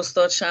که با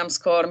استاد شمس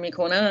کار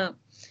میکنم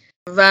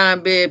و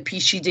به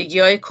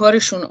پیچیدگی‌های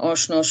کارشون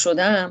آشنا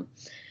شدم،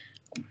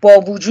 با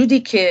وجودی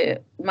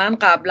که من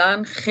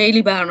قبلا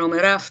خیلی برنامه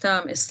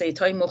رفتم،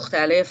 استیت‌های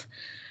مختلف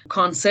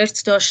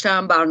کانسرت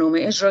داشتم، برنامه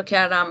اجرا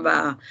کردم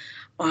و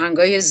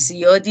آهنگای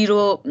زیادی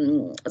رو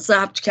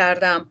ضبط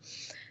کردم،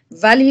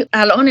 ولی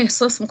الان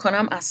احساس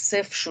میکنم از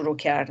صفر شروع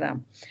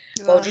کردم.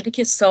 با وجودی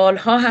که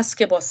سالها هست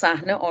که با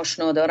صحنه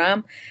آشنا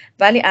دارم،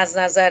 ولی از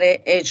نظر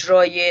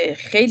اجرای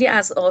خیلی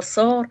از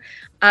آثار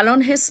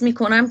الان حس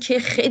میکنم که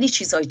خیلی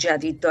چیزای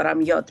جدید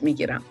دارم یاد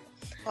میگیرم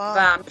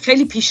و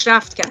خیلی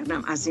پیشرفت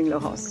کردم از این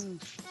لحاظ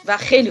و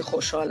خیلی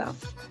خوشحالم.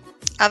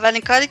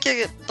 اولین کاری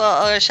که با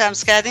آقای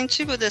شمس کردین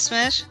چی بود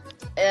اسمش؟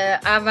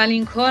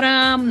 اولین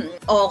کارم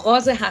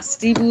آغاز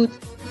هستی بود.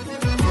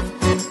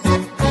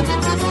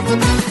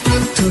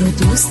 تو رو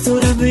دوست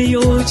دارم به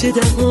اوج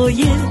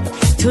دقایق،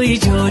 توی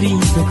جاری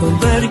بکن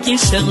برگ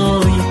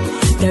شقایق،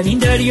 در این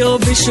دریا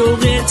به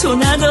شوق تو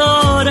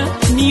ندارم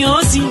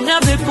نیازی، نه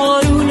به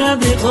پارو نه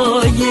به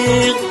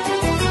قایق.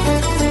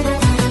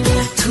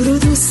 تو رو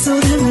دوست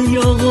دارم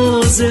یا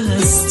آغاز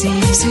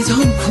هستی،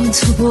 صدام کن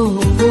تو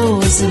با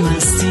آواز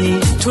مستی،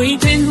 توی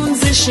پنهون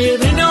ز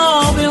شعر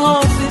ناب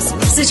حافظ،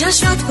 ز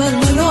چشمت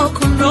برملا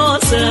کن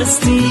راز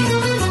هستی.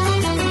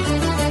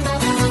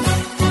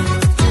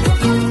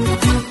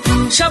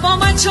 شب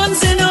آمد چون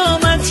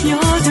زنامت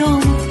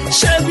یادم،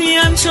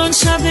 شبیم چون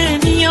شب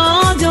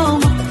میادم،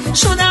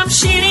 شدم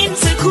شیرین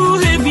ز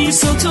کوه بی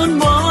ستون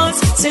باز،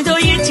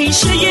 صدای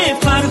تیشه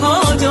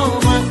فرهاد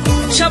آمد.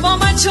 شب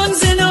آمد چون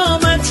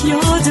زنامت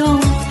یادم،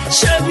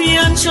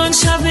 شبیم چون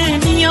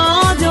شب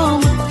میادم،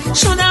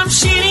 شدم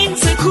شیرین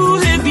ز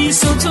کوه بی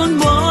ستون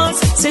باز،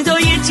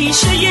 صدای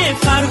تیشه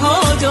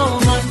فرهاد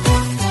آمد.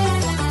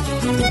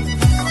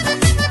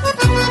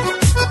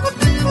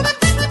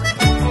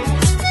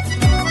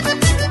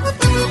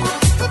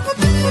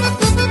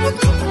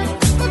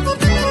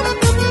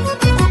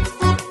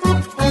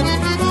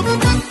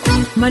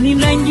 من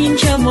این رنگین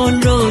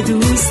کمان را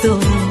دوست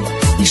دارم،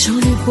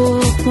 نشان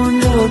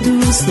باغبان را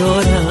دوست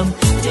دارم،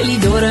 دلی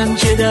دارم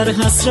که در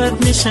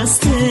حسرت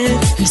نشسته،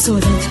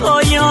 حسادت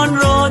های آن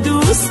را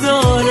دوست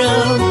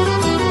دارم.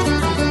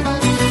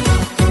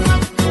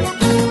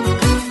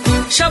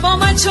 شب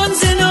آمد چون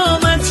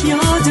زنامت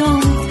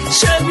یادم،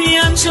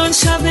 شبیم چون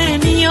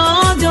شب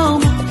میادم،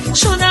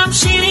 شدم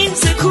شیرین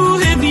ز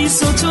کوه بی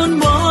ستون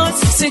باز،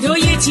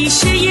 صدای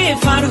تیشه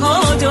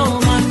فرهاد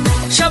آمد.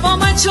 شب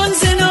آمد چون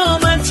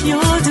زنامت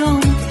یادم،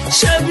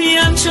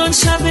 شبیم چون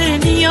شب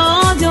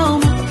میادم،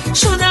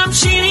 شدم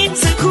شیرین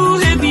ز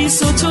کوه بی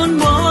ستون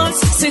باز،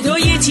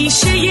 صدای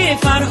تیشه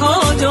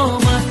فرهاد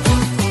آمد.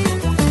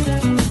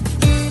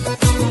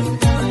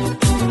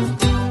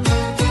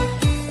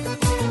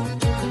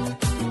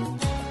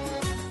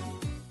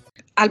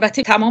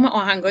 البته تمام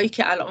آهنگایی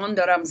که الان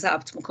دارم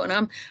ضبط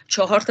میکنم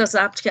 4 تا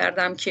ضبط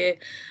کردم که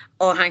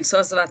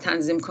آهنگساز و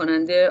تنظیم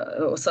کننده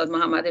استاد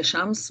محمد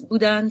شمس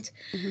بودند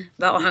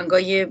و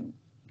آهنگای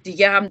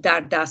دیگه هم در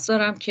دست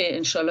دارم که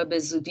انشالله به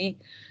زودی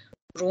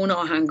رو اون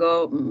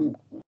آهنگا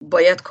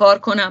باید کار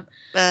کنم.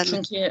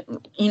 چون که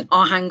این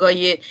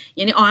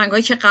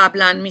آهنگایی که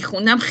قبلا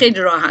میخوندم خیلی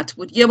راحت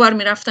بود، یه بار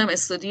میرفتم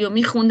استودیو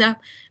میخوندم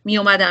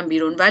میومدم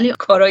بیرون، ولی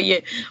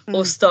کارای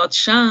استاد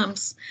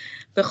شمس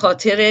به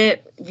خاطر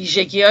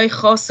ویژگی‌های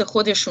خاص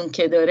خودشون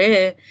که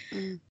داره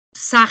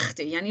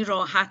سخته، یعنی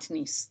راحت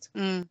نیست.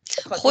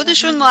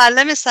 خودشون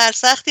معلم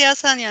سرسختی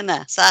هستن یا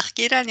نه؟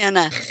 سختگیرن یا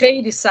نه؟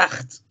 خیلی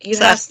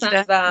سختگیر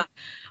هستن و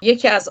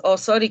یکی از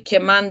آثاری که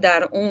من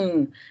در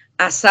اون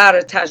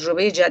اثر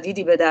تجربه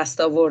جدیدی به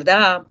دست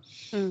آوردم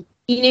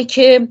اینه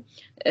که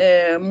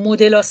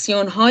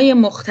مدلاسیون های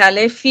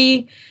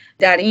مختلفی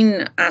در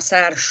این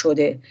اثر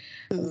شده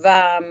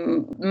و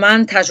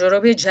من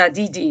تجربه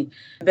جدیدی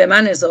به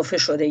من اضافه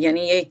شده،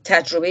 یعنی یک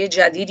تجربه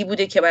جدیدی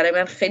بوده که برای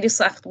من خیلی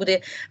سخت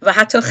بوده و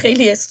حتی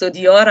خیلی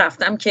استودیوها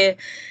رفتم که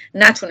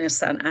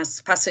نتونستن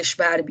از پسش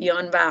بر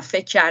بیان و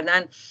فکر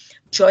کردن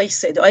جای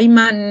صدای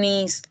من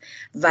نیست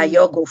و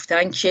یا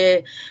گفتن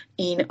که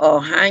این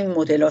آهنگ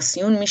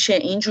مدلاسیون میشه،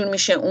 اینجور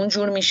میشه،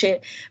 اونجور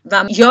میشه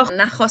و یا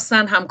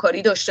نخواستن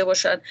همکاری داشته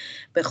باشن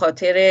به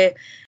خاطر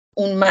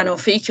اون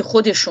منافعی که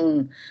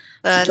خودشون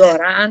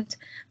دارند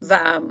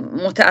و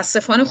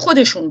متاسفانه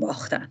خودشون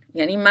باختن.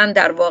 یعنی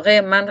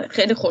من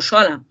خیلی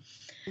خوشحالم،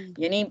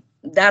 یعنی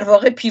در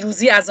واقع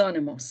پیروزی از آن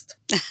ماست.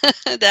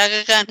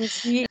 دقیقاً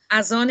پیروزی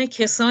از آن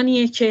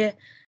کسانیه که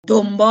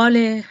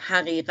دنبال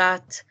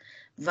حقیقت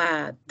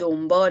و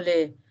دنبال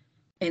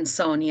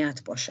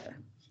انسانیت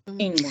باشن.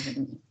 این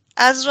مهمه.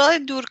 از راه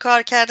دور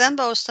کار کردن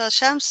با استاد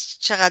شمس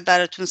چقدر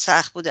براتون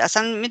سخت بوده؟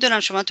 اصلا میدونم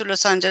شما تو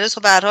لس آنجلس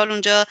و به هر حال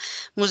اونجا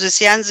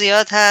موزیسین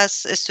زیاد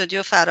هست،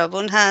 استودیو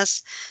فراوون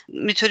هست،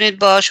 میتونید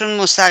باهاشون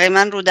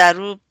مستقیما رو در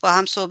رو با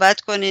هم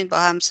صحبت کنید، با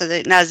هم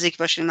نزدیک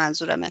باشین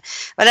منظورمه،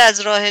 ولی از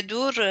راه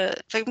دور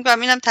فکر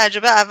میکنم اینم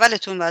تجربه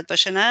اولتون باید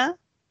باشه، نه؟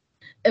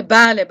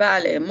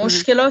 بله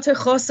مشکلات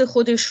خاص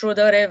خودش رو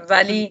داره،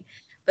 ولی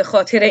به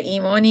خاطر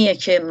ایمانیه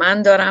که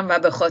من دارم و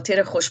به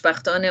خاطر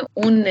خوشبختانه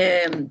اون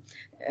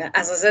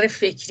از نظر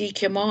فکری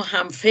که ما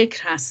هم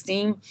فکر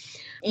هستیم،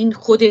 این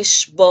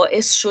خودش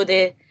باعث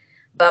شده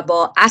و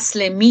با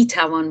اصل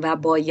میتوان و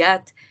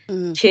باید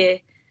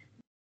که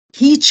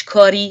هیچ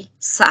کاری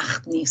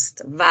سخت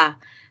نیست و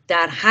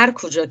در هر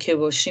کجا که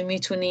باشی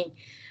میتونی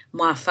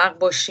موفق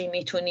باشی،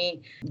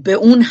 میتونی به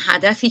اون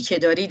هدفی که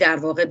داری در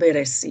واقع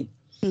برسی.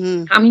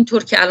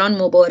 همینطور که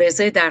الان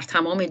مبارزه در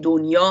تمام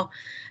دنیا،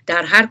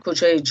 در هر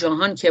کجای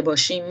جهان که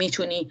باشی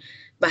میتونی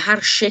به هر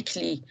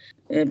شکلی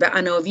به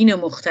عناوین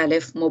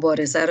مختلف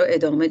مبارزه رو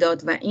ادامه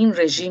داد و این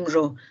رژیم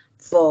رو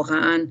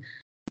واقعا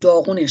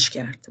داغونش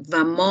کرد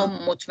و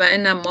ما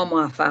مطمئنم ما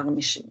موفق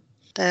میشیم.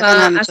 و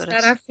از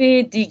طرف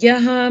دیگه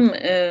هم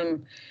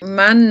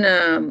من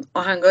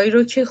آهنگایی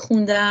رو که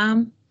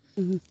خوندم،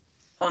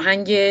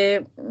 آهنگ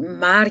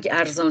مرگ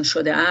ارزان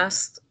شده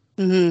است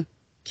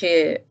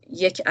که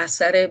یک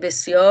اثر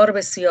بسیار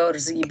بسیار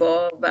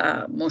زیبا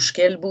و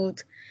مشکل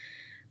بود،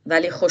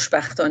 ولی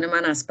خوشبختانه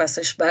من از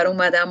پسش بر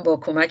اومدم با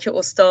کمک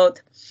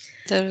استاد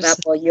و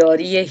با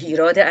یاری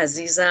هیراد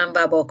عزیزم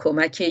و با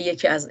کمک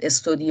یکی از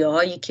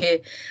استودیوهایی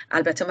که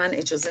البته من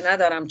اجازه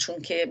ندارم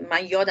چون که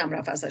من یادم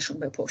رفت ازشون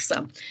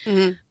بپرسم،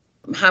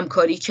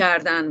 همکاری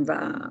کردن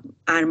و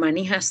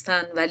ارمنی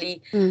هستن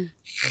ولی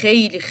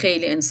خیلی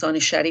خیلی انسان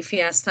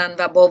شریفی هستن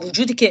و با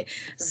وجودی که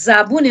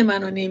زبون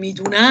منو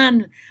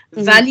نمیدونن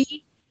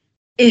ولی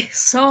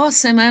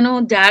احساس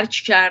منو درک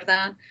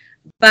کردن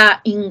و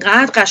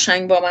اینقدر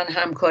قشنگ با من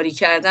همکاری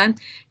کردن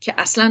که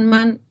اصلا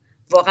من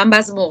واقعا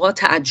بعضی موقع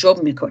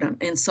تعجب میکنم.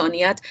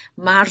 انسانیت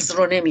مرز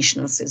رو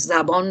نمیشناسه،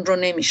 زبان رو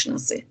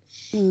نمیشناسه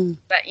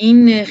و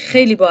این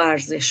خیلی با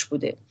ارزش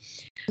بوده.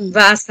 و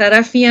از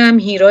طرفی هم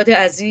هیراد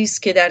عزیز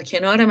که در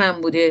کنار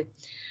من بوده،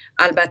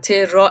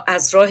 البته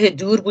از راه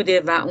دور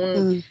بوده و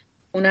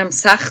اونم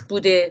سخت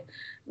بوده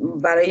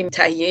برای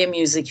تهیه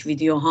میوزیک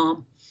ویدیو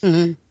هام،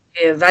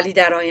 ولی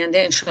در آینده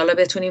انشالله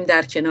بتونیم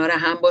در کنار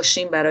هم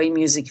باشیم برای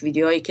میوزیک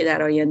ویدیوهایی که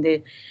در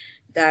آینده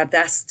در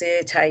دست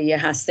تهیه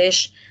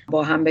هستش،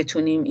 با هم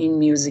بتونیم این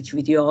میوزیک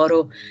ویدیوها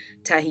رو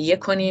تهیه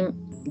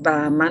کنیم.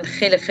 و من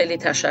خیلی خیلی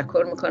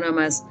تشکر میکنم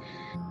از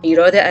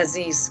ایراد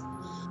عزیز.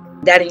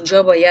 در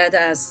اینجا باید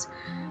از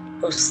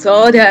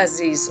استاد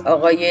عزیز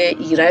آقای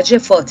ایرج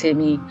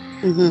فاطمی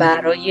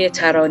برای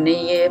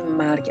ترانه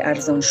مرگ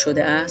ارزان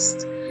شده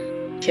است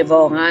که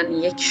واقعا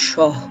یک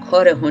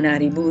شاهکار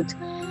هنری بود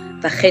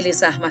و خیلی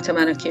زحمت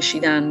منو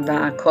کشیدن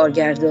و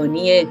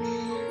کارگردانی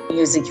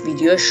میوزیک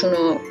ویدیوشون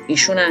رو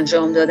ایشون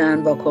انجام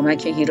دادن با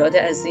کمک هیراد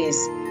عزیز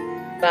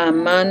و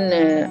من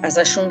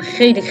ازشون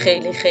خیلی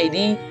خیلی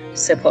خیلی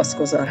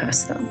سپاسگزار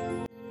هستم.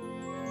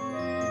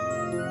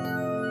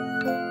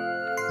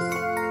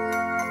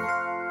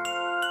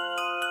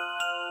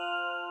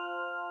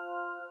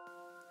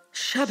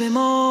 شب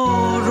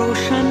ما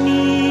روشن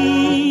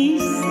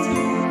نیست،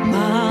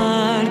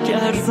 مرگ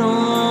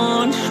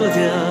ارزان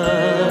شده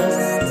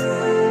است،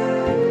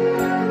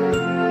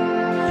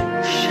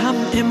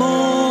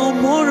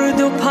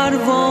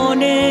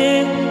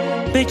 پروانه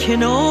به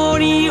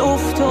کناری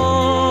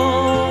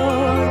افتاد،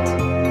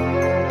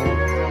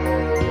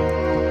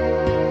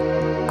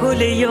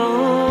 گل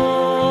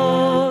یاس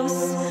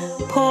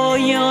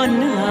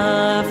پایان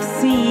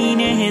افسین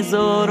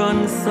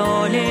هزاران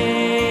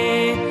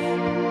ساله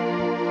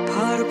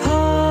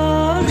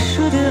پرپر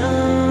شده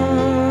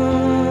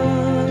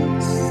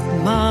است،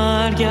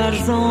 مرگ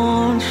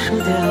ارزان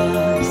شده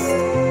است،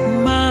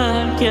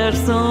 مرگ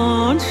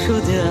ارزان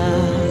شده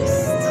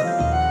است.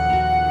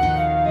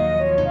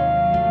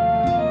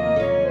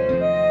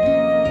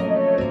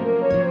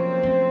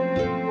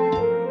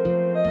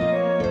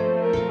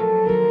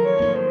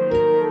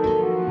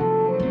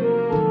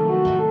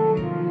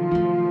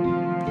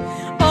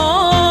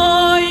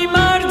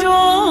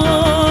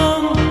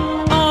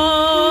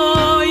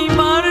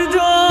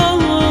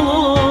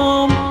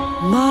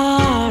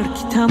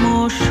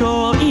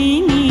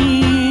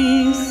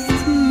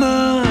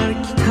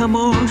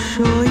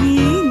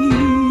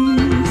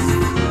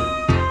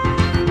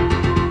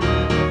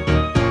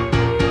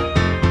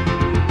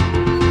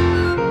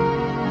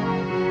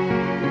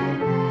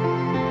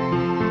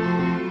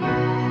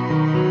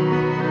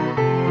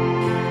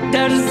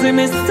 در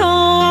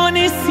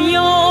زمستان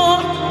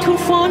سیاه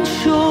طوفان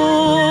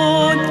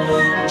شد،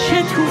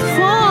 چه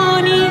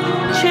طوفانی،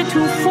 چه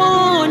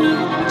طوفانی،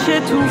 چه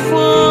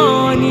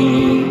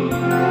طوفانی،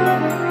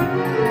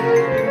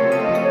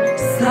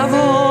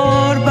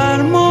 سوار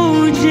بر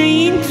موج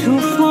این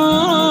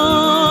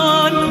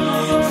طوفان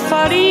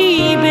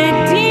فریب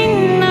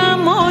دین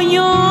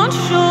نمایان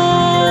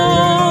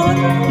شد.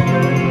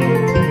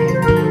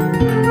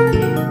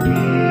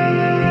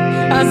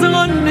 از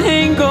آن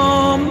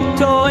هنگام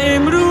تا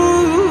امروز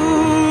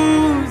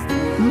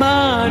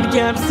مرگ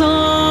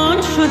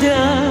ارزان شده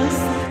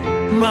است،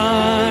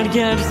 مرگ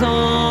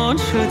ارزان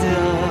شده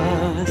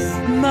است،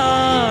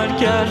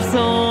 مرگ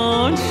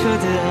ارزان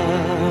شده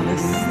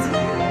است.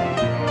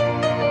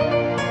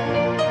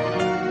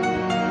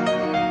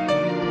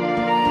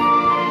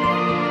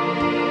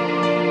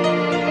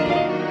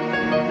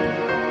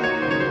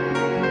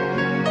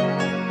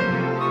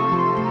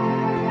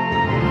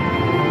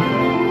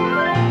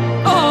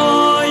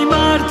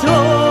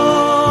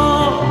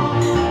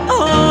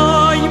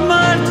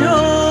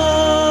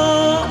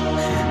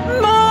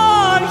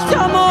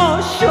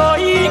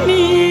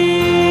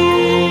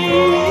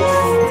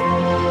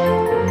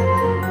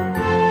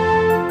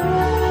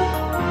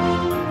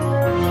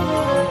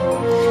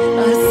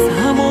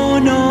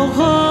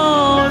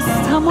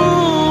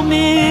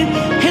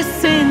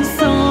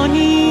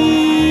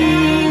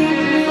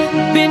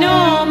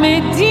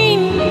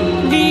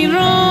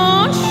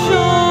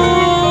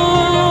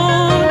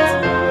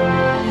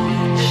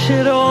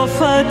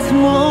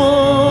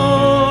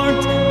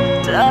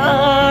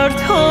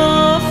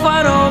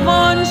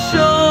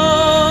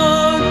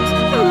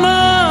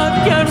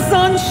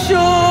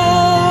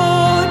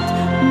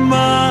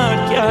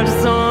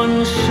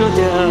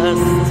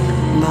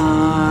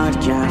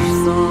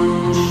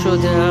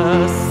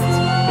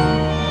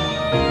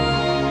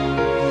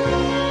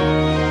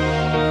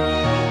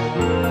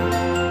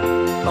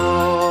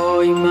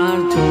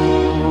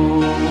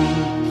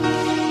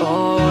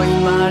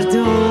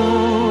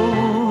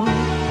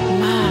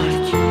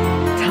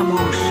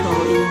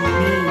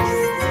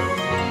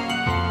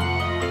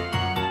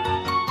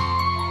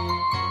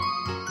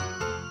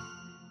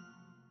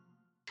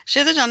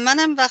 شیدا جان،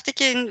 منم وقتی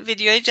که این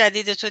ویدیوهای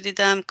جدید تو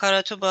دیدم،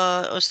 کاراتو با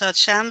استاد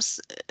شمس،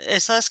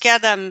 احساس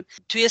کردم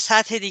توی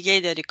سطح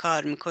دیگه‌ای داری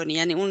کار میکنی.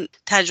 یعنی اون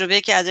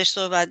تجربه که ازش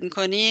صحبت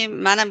میکنی،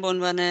 منم به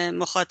عنوان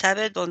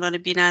مخاطبت، به عنوان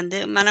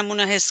بیننده، منم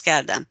اونو حس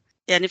کردم.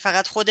 یعنی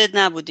فقط خودت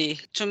نبودی،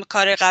 چون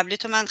کار قبلی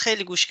تو من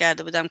خیلی گوش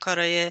کرده بودم،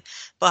 کارهای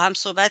با هم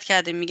صحبت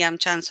کردیم، میگم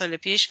چند سال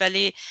پیش،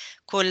 ولی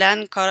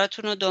کلا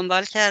کاراتون رو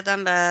دنبال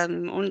کردم و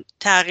اون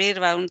تغییر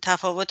و اون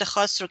تفاوت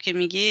خاص رو که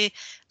میگی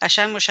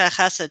قشنگ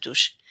مشخصه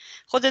توش.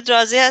 خودت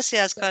راضی هستی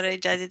از کارهای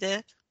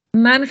جدیده؟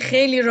 من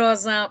خیلی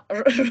راضیم.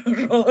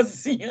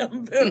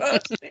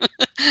 ببخشید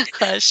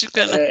خواهش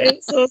می‌کنم.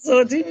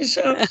 احساساتی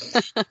میشم.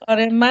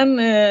 آره، من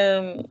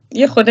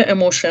یه خود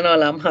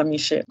اموشنالم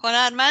همیشه.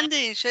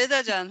 هنرمندی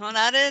شیدا جان،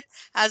 هنرت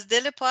از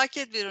دل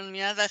پاکت بیرون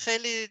میاد و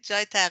خیلی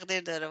جای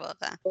تقدیر داره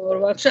واقعا.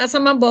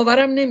 اصلا من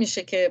باورم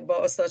نمیشه که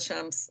با استاد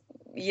شمس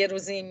یه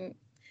روزی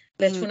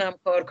بتونم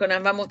کار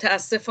کنم و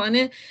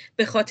متاسفانه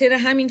به خاطر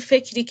همین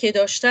فکری که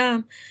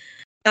داشتم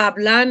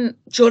قبلا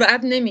جرئت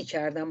نمی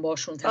کردم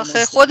باشون تماس.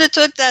 آخه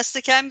خودتو دست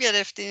کم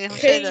گرفتی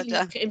شیدا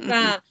جان.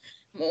 و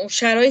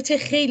شرایط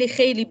خیلی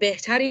خیلی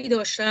بهتری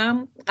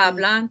داشتم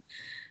قبلا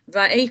و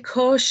ای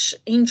کاش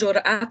این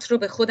جرأت رو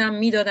به خودم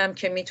میدادم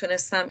که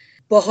میتونستم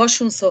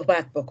باهاشون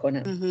صحبت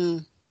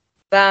بکنم.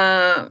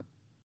 و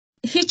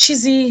هیچ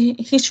چیزی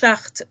هیچ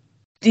وقت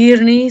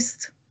دیر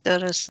نیست.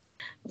 درست.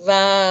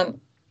 و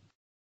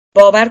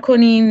باور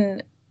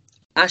کنین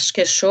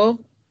اشک شوق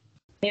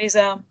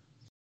میریزم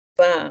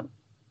و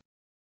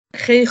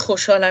خیلی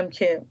خوشحالم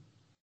که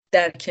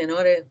در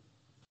کنار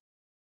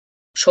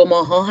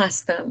شماها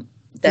هستم،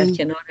 در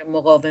کنار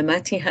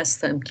مقاومتی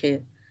هستم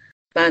که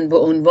من به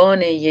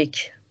عنوان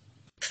یک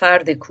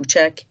فرد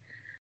کوچک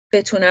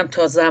بتونم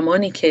تا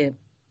زمانی که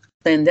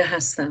زنده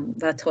هستم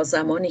و تا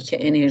زمانی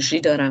که انرژی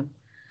دارم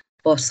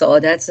با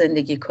سعادت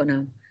زندگی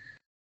کنم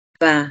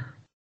و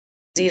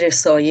زیر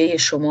سایه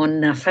شما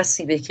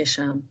نفسی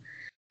بکشم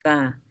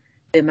و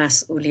به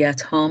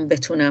مسئولیت هام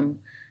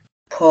بتونم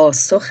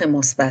پاسخ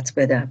مثبت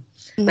بدم.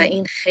 و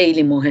این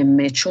خیلی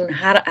مهمه، چون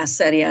هر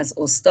اثری از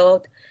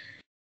استاد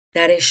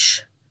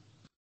درش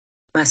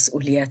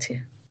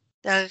مسئولیته.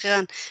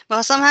 دقیقاً.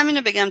 می‌خواستم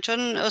همینو بگم، چون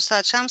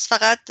استاد شمس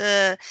فقط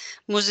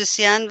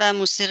موزیسین و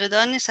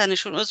موسیقیدان نیستن،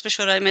 ایشون عضو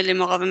شورای ملی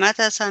مقاومت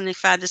هستن، یک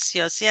فرد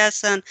سیاسی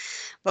هستن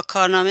با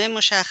کارنامه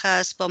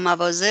مشخص، با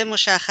مواضع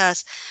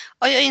مشخص.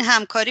 آیا این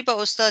همکاری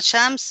با استاد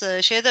شمس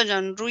شیدا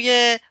جان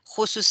روی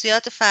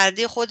خصوصیات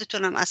فردی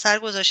خودتون هم اثر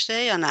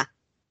گذاشته یا نه؟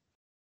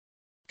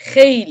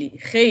 خیلی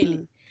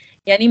خیلی.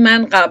 یعنی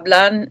من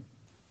قبلا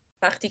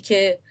وقتی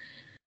که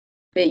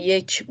به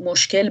یک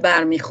مشکل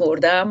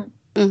برمیخوردم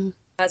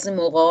بعضی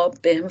موقع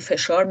بهم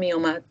فشار می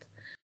اومد،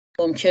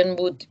 ممکن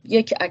بود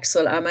یک عکس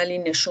العملی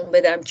نشون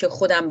بدم که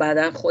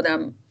بعداً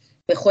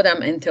به خودم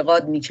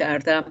انتقاد می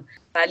کردم،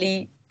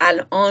 ولی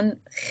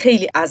الان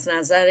خیلی از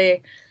نظر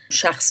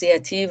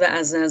شخصیتی و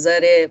از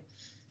نظر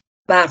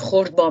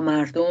برخورد با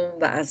مردم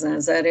و از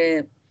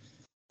نظر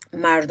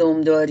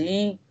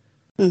مردمداری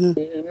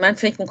من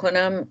فکر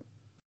میکنم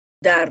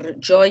در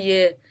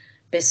جای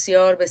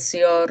بسیار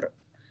بسیار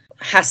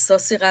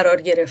حساسی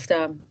قرار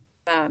گرفتم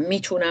و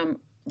میتونم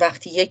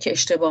وقتی یک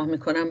اشتباه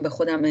میکنم به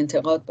خودم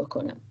انتقاد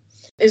بکنم.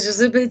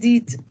 اجازه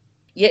بدید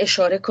یه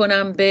اشاره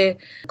کنم به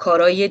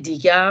کارهای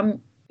دیگم.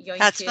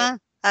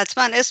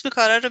 حتما اسم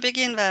کارا رو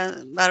بگین و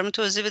برام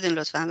توضیح بدین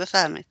لطفاً.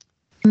 بفرمایید.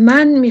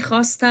 من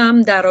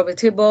میخواستم در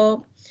رابطه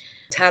با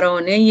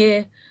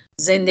ترانه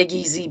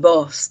زندگی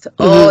زیباست،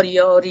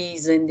 آریاری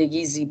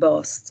زندگی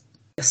زیباست،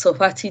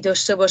 صحبتی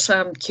داشته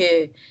باشم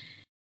که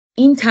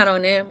این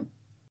ترانه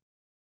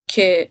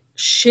که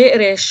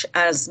شعرش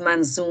از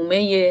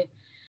منظومه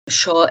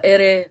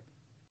شاعر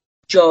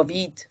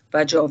جاوید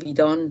و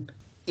جاویدان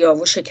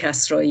سیاوش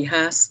کسرایی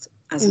هست،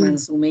 از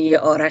منظومه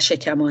آرش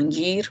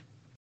کمانگیر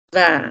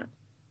و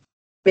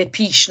به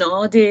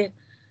پیشنهاد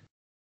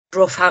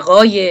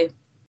رفقای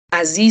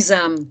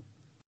عزیزم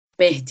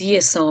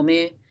مهدی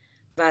سامه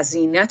و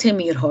زینت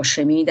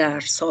میرهاشمی در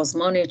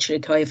سازمان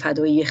چریک‌های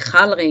فدایی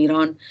خلق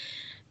ایران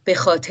به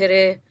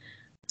خاطر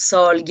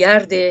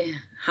سالگرد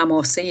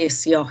حماسه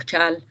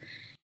سیاهکل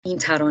این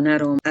ترانه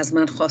رو از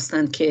من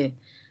خواستند که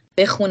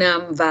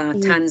بخونم و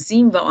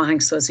تنظیم و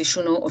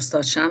آهنگسازیشون رو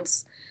استاد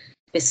شمس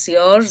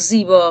بسیار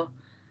زیبا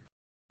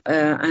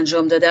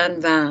انجام دادن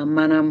و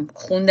منم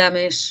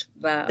خوندمش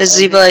و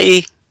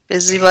به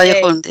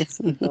زیبایی خونده.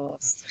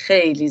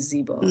 خیلی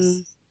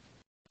زیباست.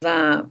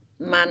 و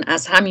من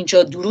از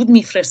همینجا درود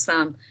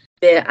میفرستم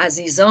به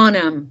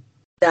عزیزانم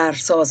در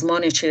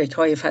سازمان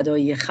چریک‌های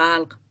فدایی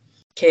خلق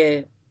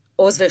که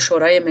عضو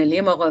شورای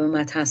ملی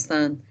مقاومت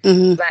هستند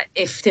و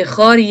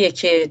افتخاریه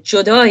که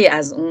جدای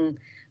از اون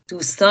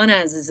دوستان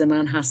عزیز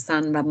من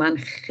هستن و من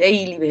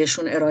خیلی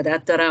بهشون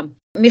ارادت دارم.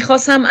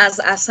 میخواستم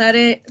از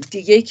اثر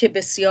دیگه که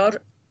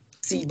بسیار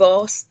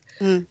زیباست،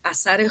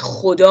 اثر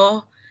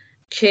خدا،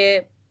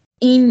 که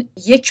این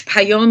یک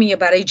پیامیه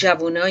برای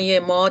جوانای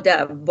ما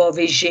با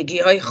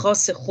ویژگی‌های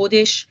خاص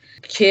خودش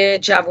که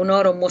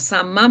جوانا رو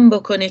مصمم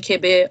بکنه که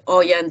به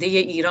آینده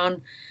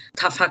ایران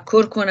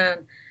تفکر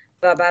کنن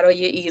و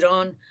برای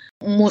ایران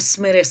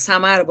مثمر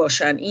ثمر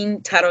باشن.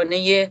 این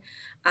ترانه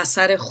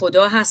اثر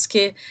خدا هست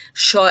که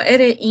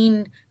شاعر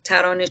این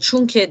ترانه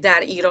چون که در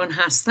ایران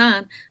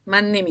هستن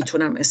من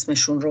نمیتونم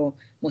اسمشون رو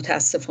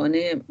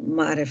متاسفانه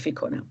معرفی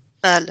کنم.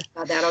 بله.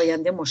 و در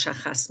آینده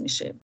مشخص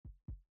میشه.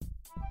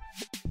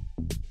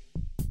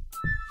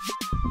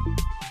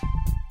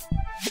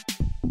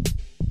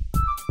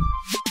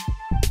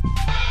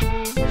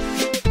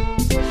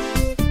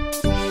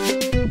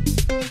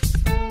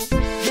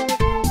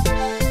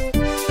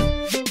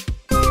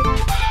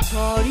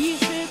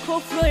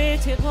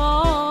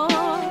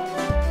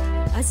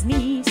 از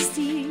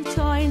نیستی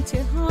تا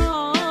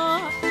انتها،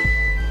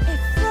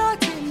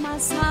 افراط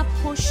مذهب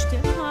پشت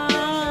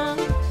هم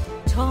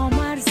تا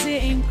مرز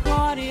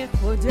انکار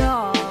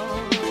خدا،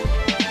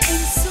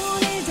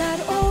 انسان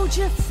در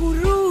اوج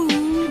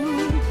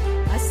فرود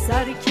از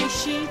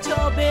سرکشی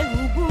تا به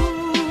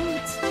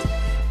حبوط،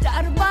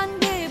 در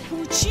بند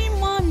پوچی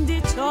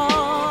مانده تا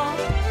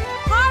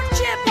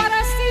هرچه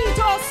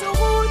پرستی تا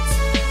سقوط.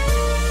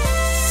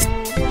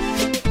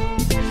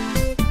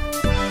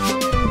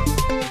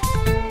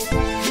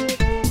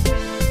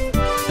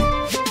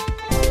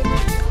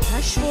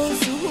 کشف و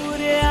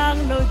ظهور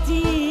عقل و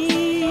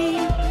دین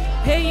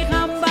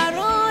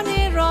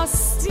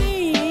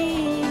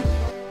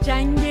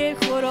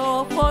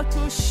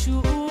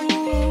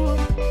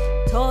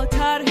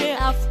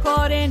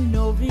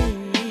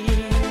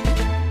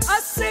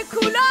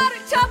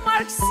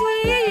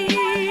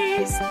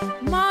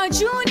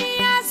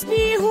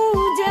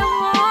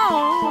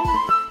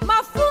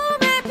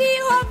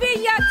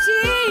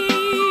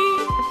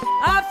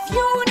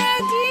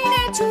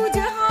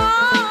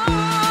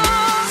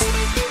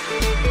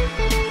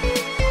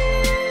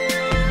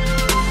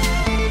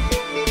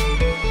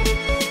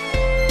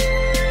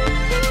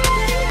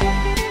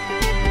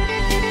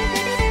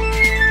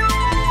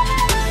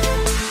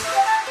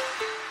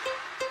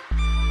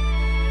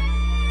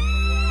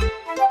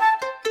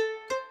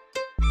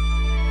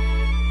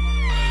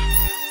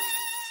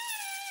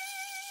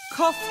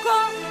کافکا،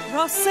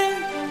 راسل،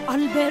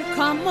 آلبر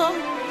کامو،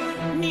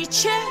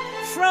 نیچه،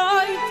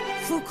 فروید،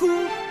 فوکو،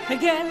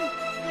 هگل،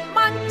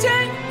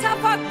 منطق،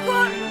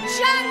 تفکر،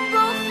 جنگ و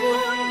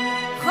خون،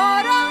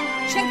 کارا،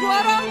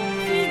 چگوارا،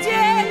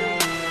 فیدل.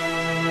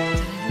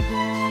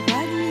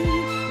 در باوری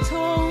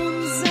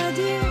تون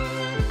زده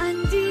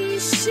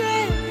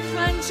اندیشه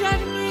خنجر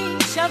می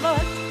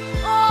شود،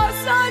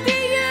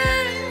 آزادی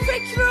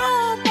فکر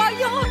و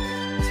بیان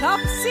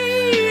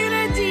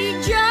تفسیر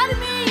دیگر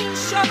می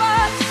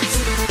شود.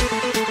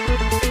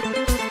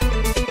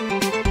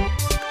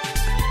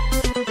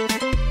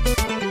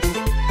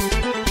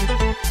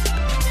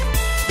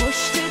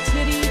 پشت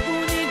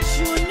تریبون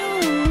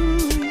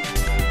جنون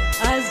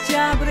از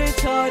جبر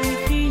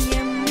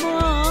تاریخی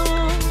ما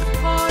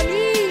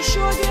خالی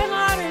شده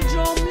هر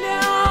جمله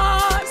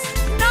است.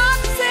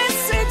 نبض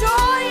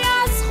صدای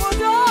از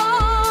خدا،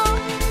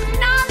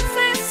 نبض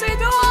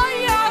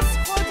صدای از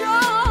خدا،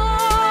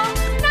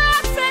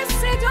 نبض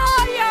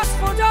صدای از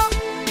خدا.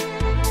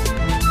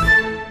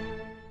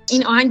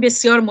 این آهنگ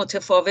بسیار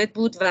متفاوت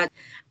بود و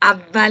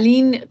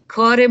اولین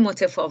کار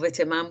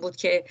متفاوت من بود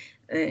که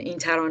این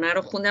ترانه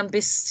رو خوندم.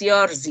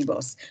 بسیار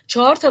زیباست.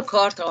 4 تا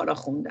کار تا حالا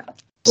خوندم.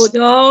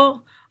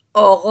 خدا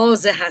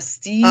آغاز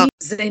هستی،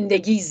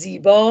 زندگی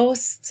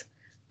زیباست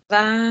و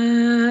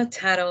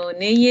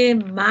ترانه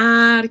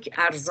مرگ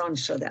ارزان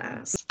شده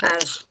است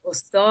از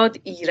استاد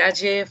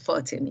ایرج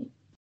فاطمی.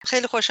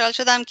 خیلی خوشحال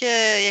شدم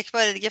که یک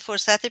بار دیگه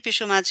فرصت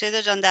پیش اومد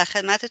شیدا جان در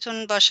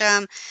خدمتتون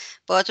باشم،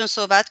 باهاتون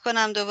صحبت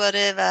کنم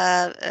دوباره و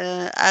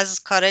از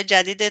کارهای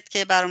جدیدت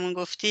که برامون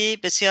گفتی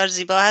بسیار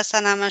زیبا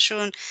هستن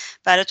همشون.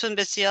 براتون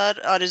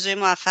بسیار آرزوی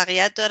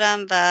موفقیت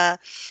دارم و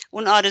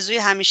اون آرزوی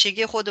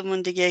همیشگی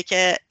خودمون دیگه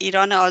که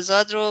ایران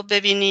آزاد رو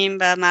ببینیم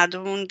و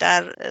مردمون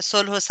در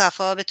صلح و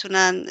صفا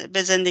بتونن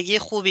به زندگی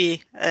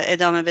خوبی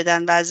ادامه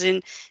بدن و از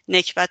این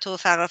نکبت و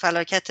فقر و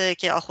فلاکت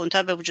که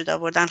آخوندها به وجود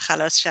آوردن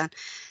خلاص شن.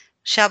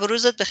 شب و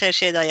روزت بخیر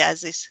شیدای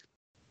عزیز.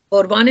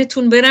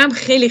 قربانتون برم.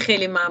 خیلی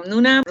خیلی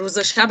ممنونم. روز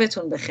و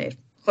شبتون بخیر.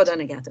 خدا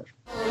نگهدار.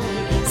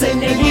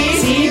 زندگی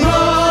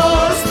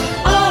زیباست،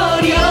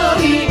 آری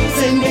آری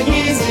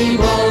زندگی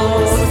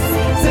زیباست.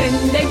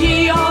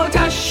 زندگی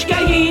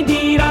آتشگهی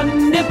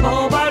دیرنده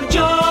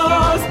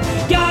پابرجاست.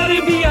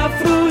 گر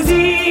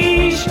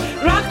بیفروزیش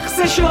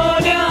رقص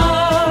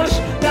شعله‌اش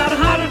در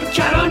هر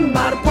کران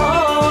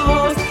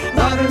برپاست.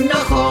 ورنه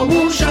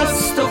خاموش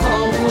است و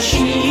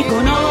خاموشی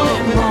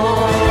گناه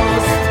ماست.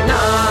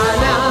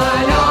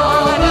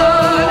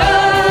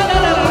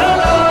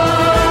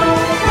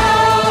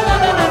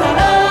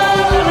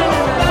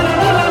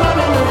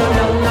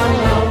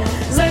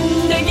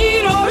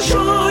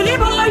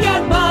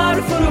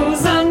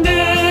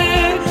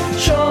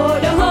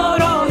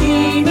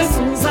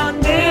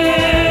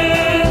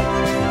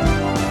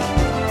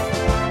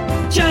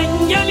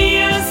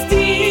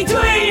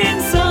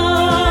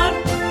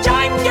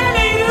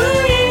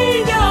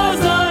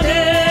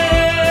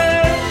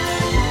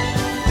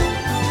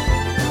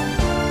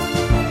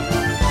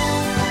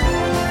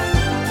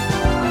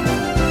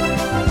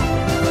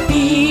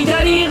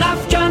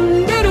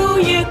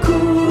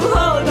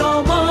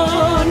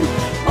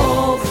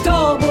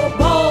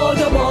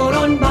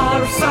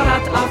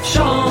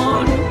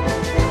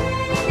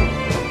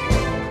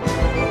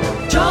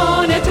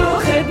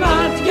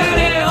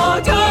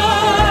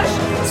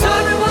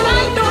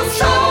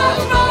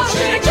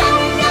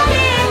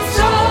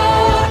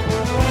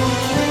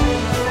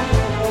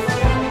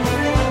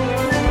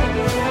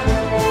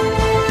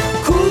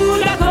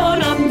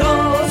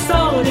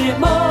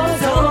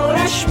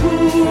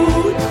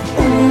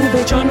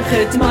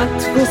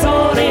 خدمت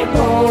گزار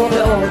باغ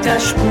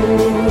آتش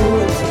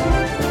بود.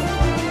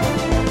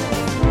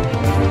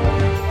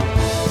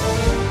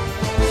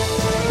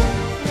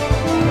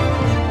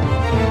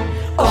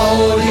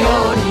 آری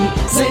آری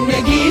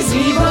زندگی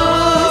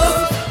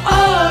زیباست،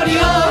 آری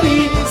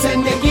آری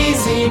زندگی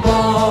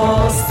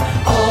زیباست،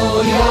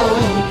 آری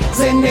آری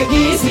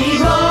زندگی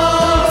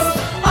زیباست،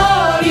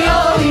 آری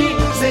آری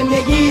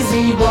زندگی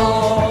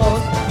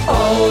زیباست،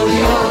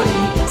 آری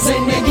آری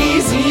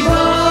زندگی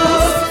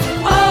زیباست.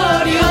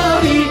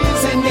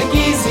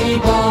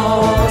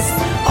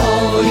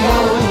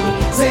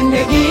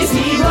 زندگی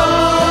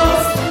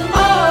زیباست،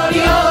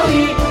 آری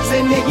آری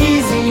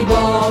زندگی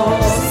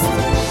زیباست.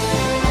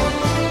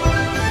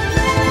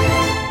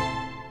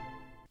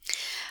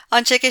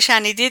 آنچه که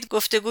شنیدید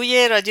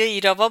گفتگوی رادیو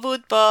ایراوا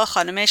بود با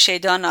خانم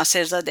شیدا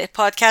ناصرزاده.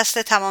 پادکست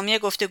تمامی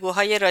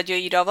گفتگوهای رادیو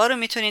ایراوا رو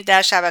میتونید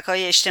در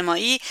شبکه‌های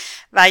اجتماعی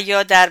و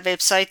یا در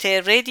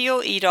وبسایت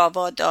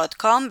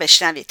radioirava.com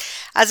بشنوید.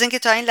 از اینکه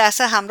تا این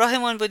لحظه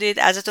همراهمون بودید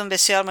ازتون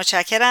بسیار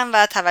متشکرم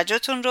و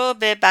توجهتون رو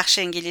به بخش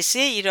انگلیسی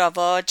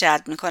ایراوا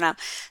جلب میکنم.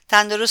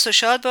 تندرست و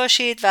شاد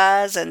باشید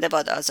و زنده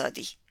باد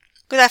آزادی.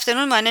 Good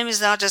afternoon, my name is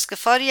Narges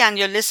Ghaffari and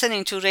you're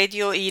listening to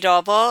Radio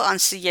Irava on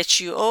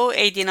CHUO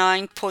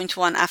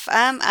 89.1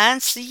 FM and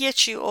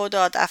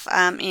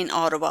CHUO.FM in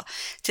Arava.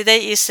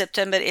 Today is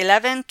September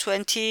 11,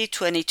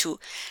 2022.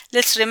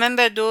 Let's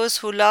remember those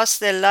who lost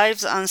their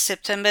lives on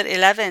September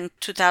 11,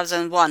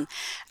 2001.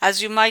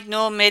 As you might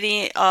know,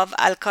 many of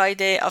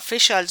Al-Qaeda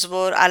officials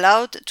were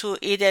allowed to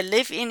either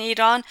live in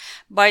Iran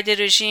by the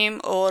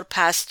regime or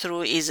pass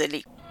through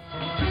easily.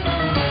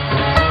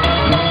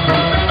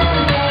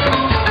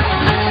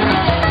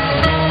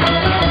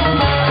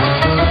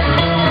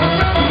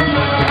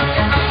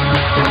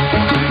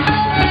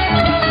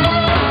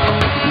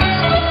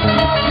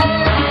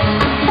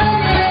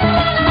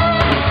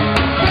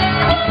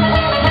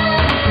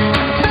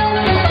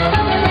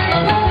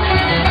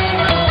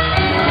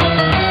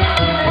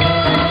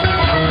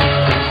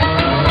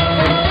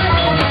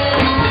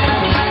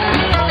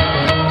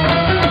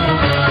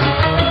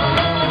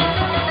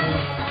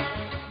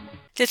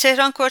 The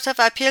Tehran Court of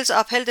Appeals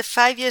upheld a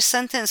 5-year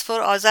sentence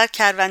for Azar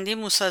Karvandi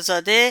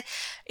Musazadeh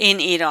in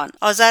Iran.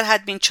 Azar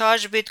had been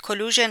charged with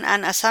collusion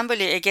and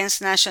assembly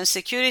against national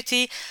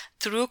security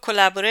through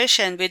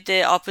collaboration with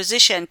the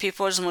opposition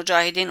People's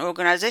Mujahideen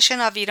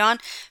Organization of Iran,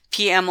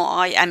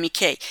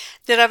 PMOI-MEK.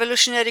 The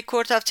Revolutionary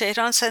Court of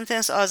Tehran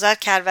sentenced Azar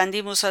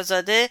Karvandi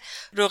Musazadeh,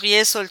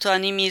 Ruqyeh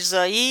Soltani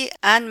Mirzai,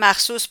 and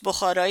Makhsus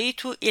Bukharai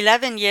to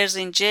 11 years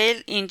in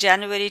jail in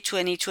January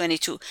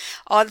 2022.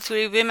 All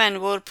three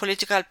women were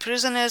political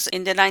prisoners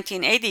in the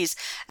 1980s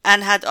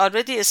and had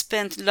already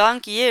spent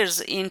long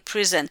years in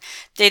prison.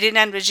 The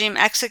Iranian regime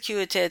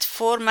executed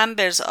 4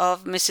 members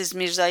of Mrs.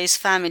 Mirzai's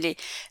family.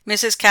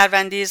 Mrs.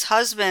 Karvandi's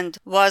husband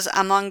was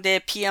among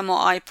the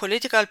PMOI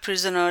political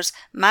prisoners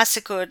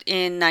massacred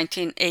in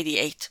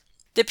 1988.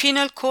 The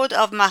Penal Code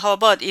of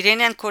Mahabad,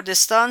 Iranian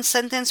Kurdistan,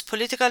 sentenced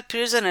political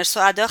prisoner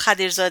Sheyda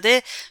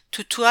Khadirzadeh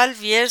to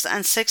 12 years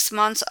and 6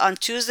 months on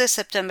Tuesday,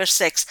 September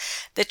 6.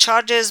 The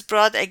charges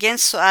brought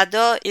against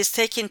Sheyda is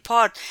taking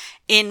part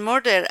in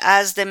murder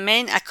as the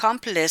main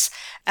accomplice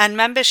and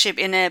membership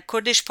in a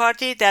Kurdish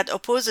party that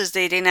opposes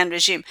the Iranian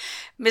regime.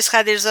 Ms.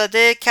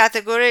 Khadirzadeh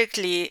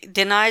categorically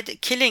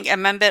denied killing a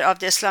member of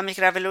the Islamic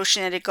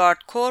Revolutionary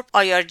Guard Corps,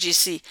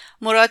 IRGC.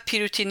 Murad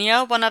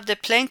Pirutiniya, one of the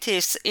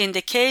plaintiffs in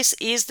the case,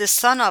 is the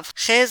son of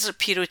Khezr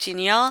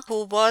Pirutiniya,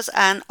 who was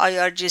an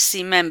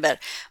IRGC member.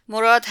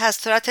 Murad has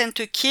threatened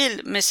to kill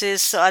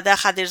Mrs. Sheyda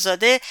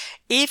Khadirzadeh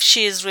if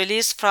she is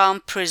released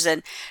from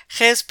prison.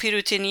 Khezr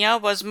Pirutiniya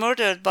was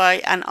murdered by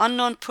an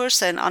unknown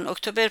person on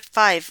October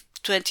 5,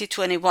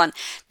 2021.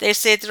 The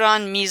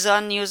state-run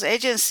Mizan news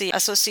agency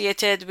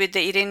associated with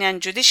the Iranian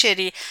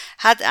judiciary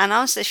had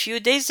announced a few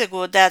days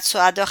ago that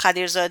Sheyda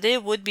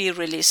Khadirzadeh would be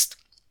released.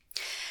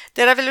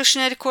 The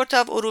Revolutionary Court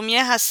of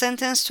Urumiyeh has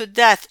sentenced to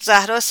death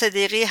Zahra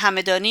Sadiqi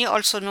Hamedani,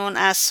 also known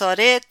as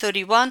Sare,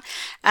 31,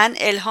 and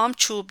Elham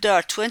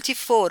Chubdar,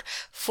 24,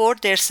 for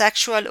their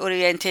sexual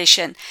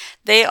orientation.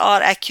 They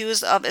are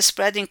accused of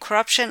spreading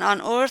corruption on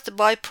earth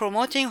by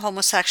promoting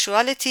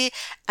homosexuality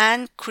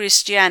and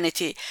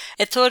Christianity.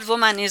 A third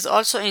woman is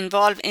also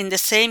involved in the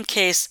same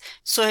case.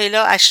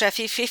 Sohela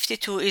Ashrafi,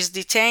 52, is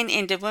detained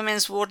in the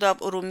Women's Ward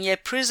of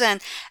Urumiyeh prison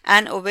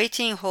and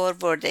awaiting her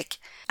verdict.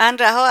 And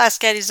Raha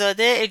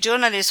Askarizadeh, a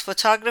journalist,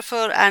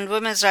 photographer, and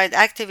women's rights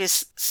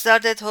activist,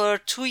 started her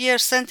 2-year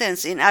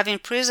sentence in Evin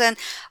prison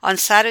on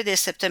Saturday,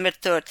 September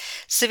 3rd.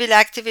 Civil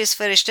activist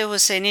Farishte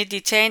Hosseini,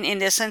 detained in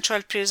the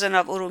central prison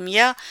of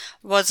Urumiyeh,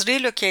 was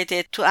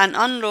relocated to an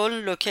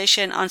unknown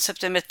location on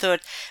September 3rd.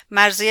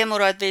 Marzieh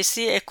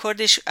Muradvesi, a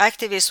Kurdish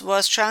activist,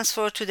 was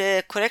transferred to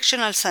the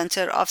correctional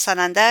center of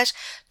Sanandaj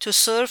to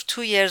serve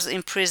 2 years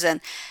in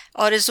prison.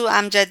 Arzu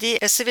Amjadi,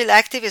 a civil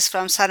activist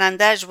from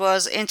Sanandaj,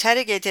 was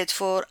interrogated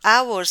for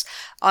hours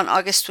on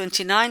August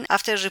 29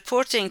 after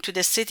reporting to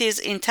the city's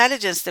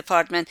intelligence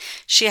department.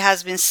 She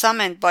has been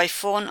summoned by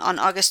phone on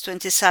August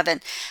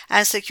 27,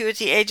 and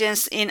security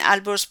agents in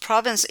Alborz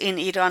province in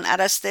Iran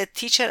arrested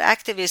teacher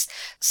activist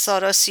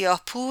Sara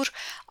Siahpour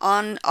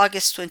on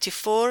August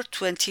 24,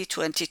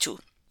 2022.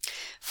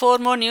 For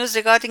more news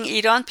regarding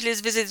Iran, please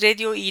visit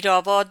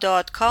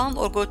radioirava.com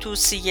or go to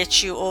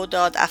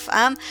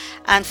chuo.fm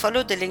and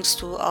follow the links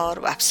to our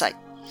website.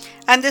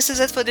 And this is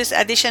it for this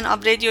edition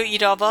of Radio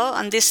Irava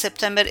on this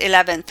September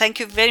 11. Thank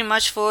you very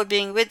much for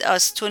being with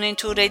us. Tune in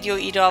to Radio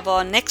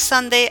Irava next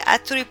Sunday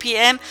at 3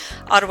 p.m.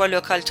 our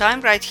local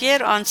time right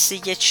here on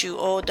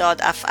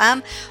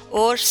chuo.fm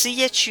or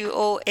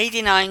CHUO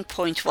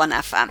 89.1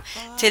 FM.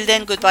 Till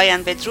then, goodbye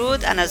and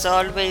bedrood, and as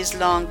always,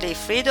 long live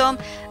freedom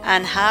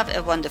and have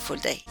a wonderful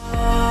day.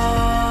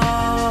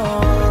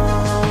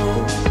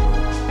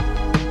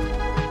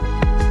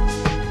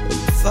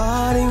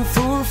 Fighting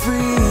for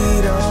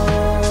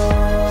freedom.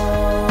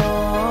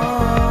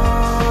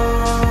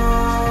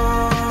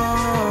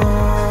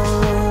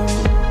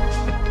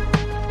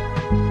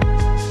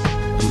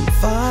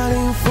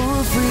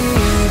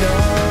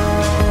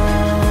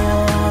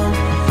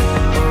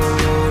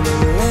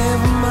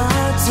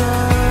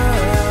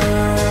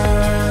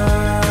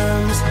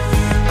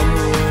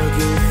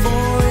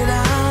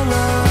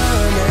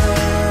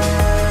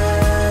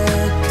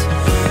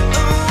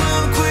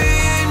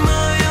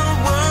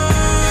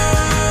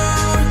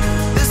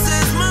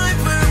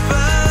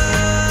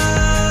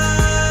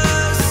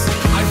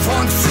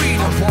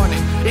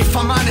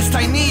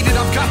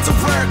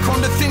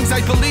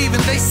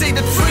 say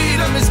that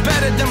freedom is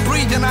better than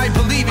breathing, I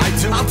believe it.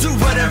 I'll do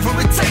whatever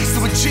it takes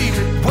to achieve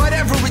it,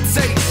 whatever it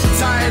takes.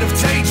 Tired of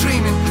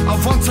daydreaming, I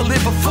want to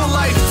live a full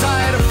life.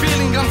 Tired of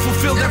feeling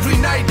unfulfilled every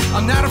night.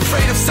 I'm not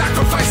afraid of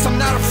sacrifice, I'm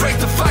not afraid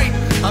to fight.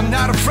 I'm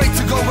not afraid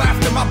to go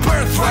after my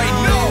birthright,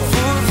 no.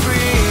 For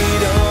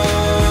freedom.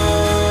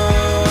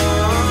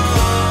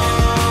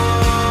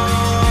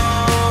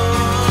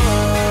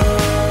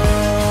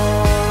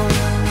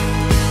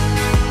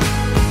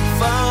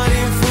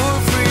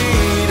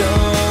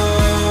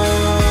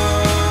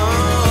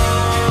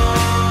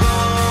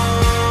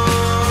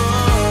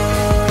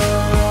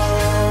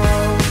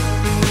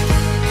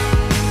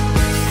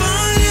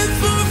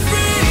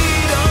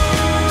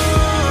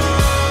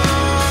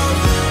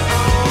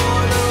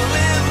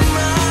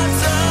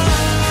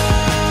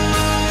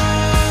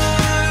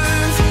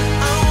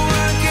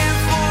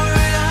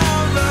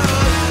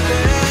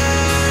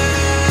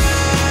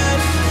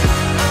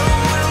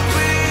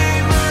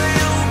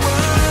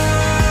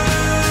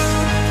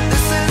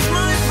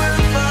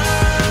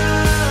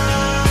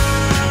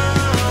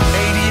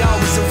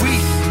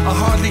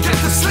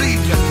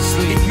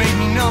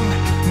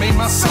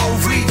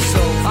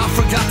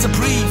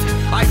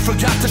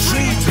 Forgot to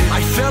dream.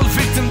 I fell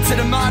victim to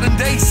the modern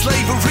day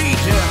slavery,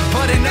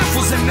 but enough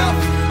was enough.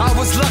 I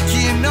was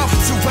lucky enough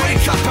to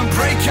wake up and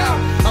break out.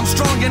 I'm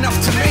strong enough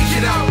to make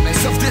it out.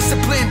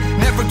 Self-discipline,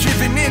 never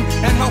giving in,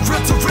 and my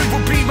will to win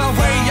will be my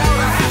way out.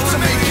 I have to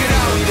make it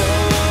out.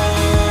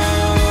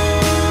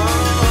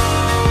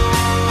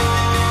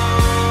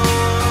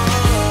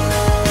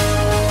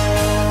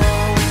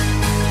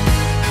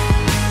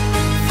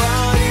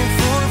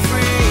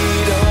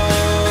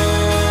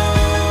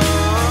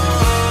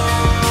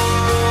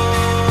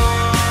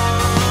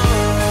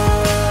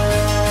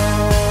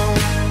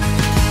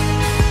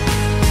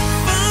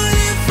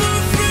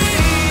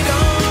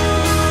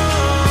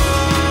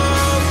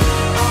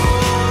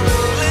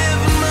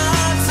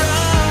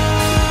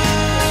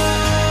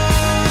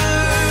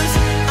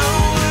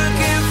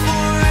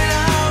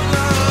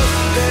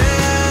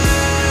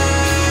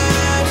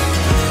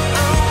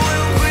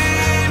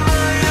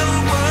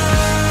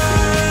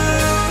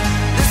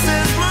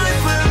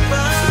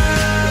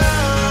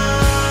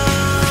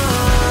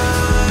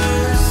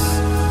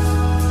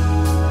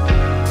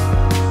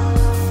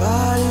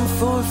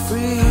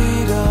 Free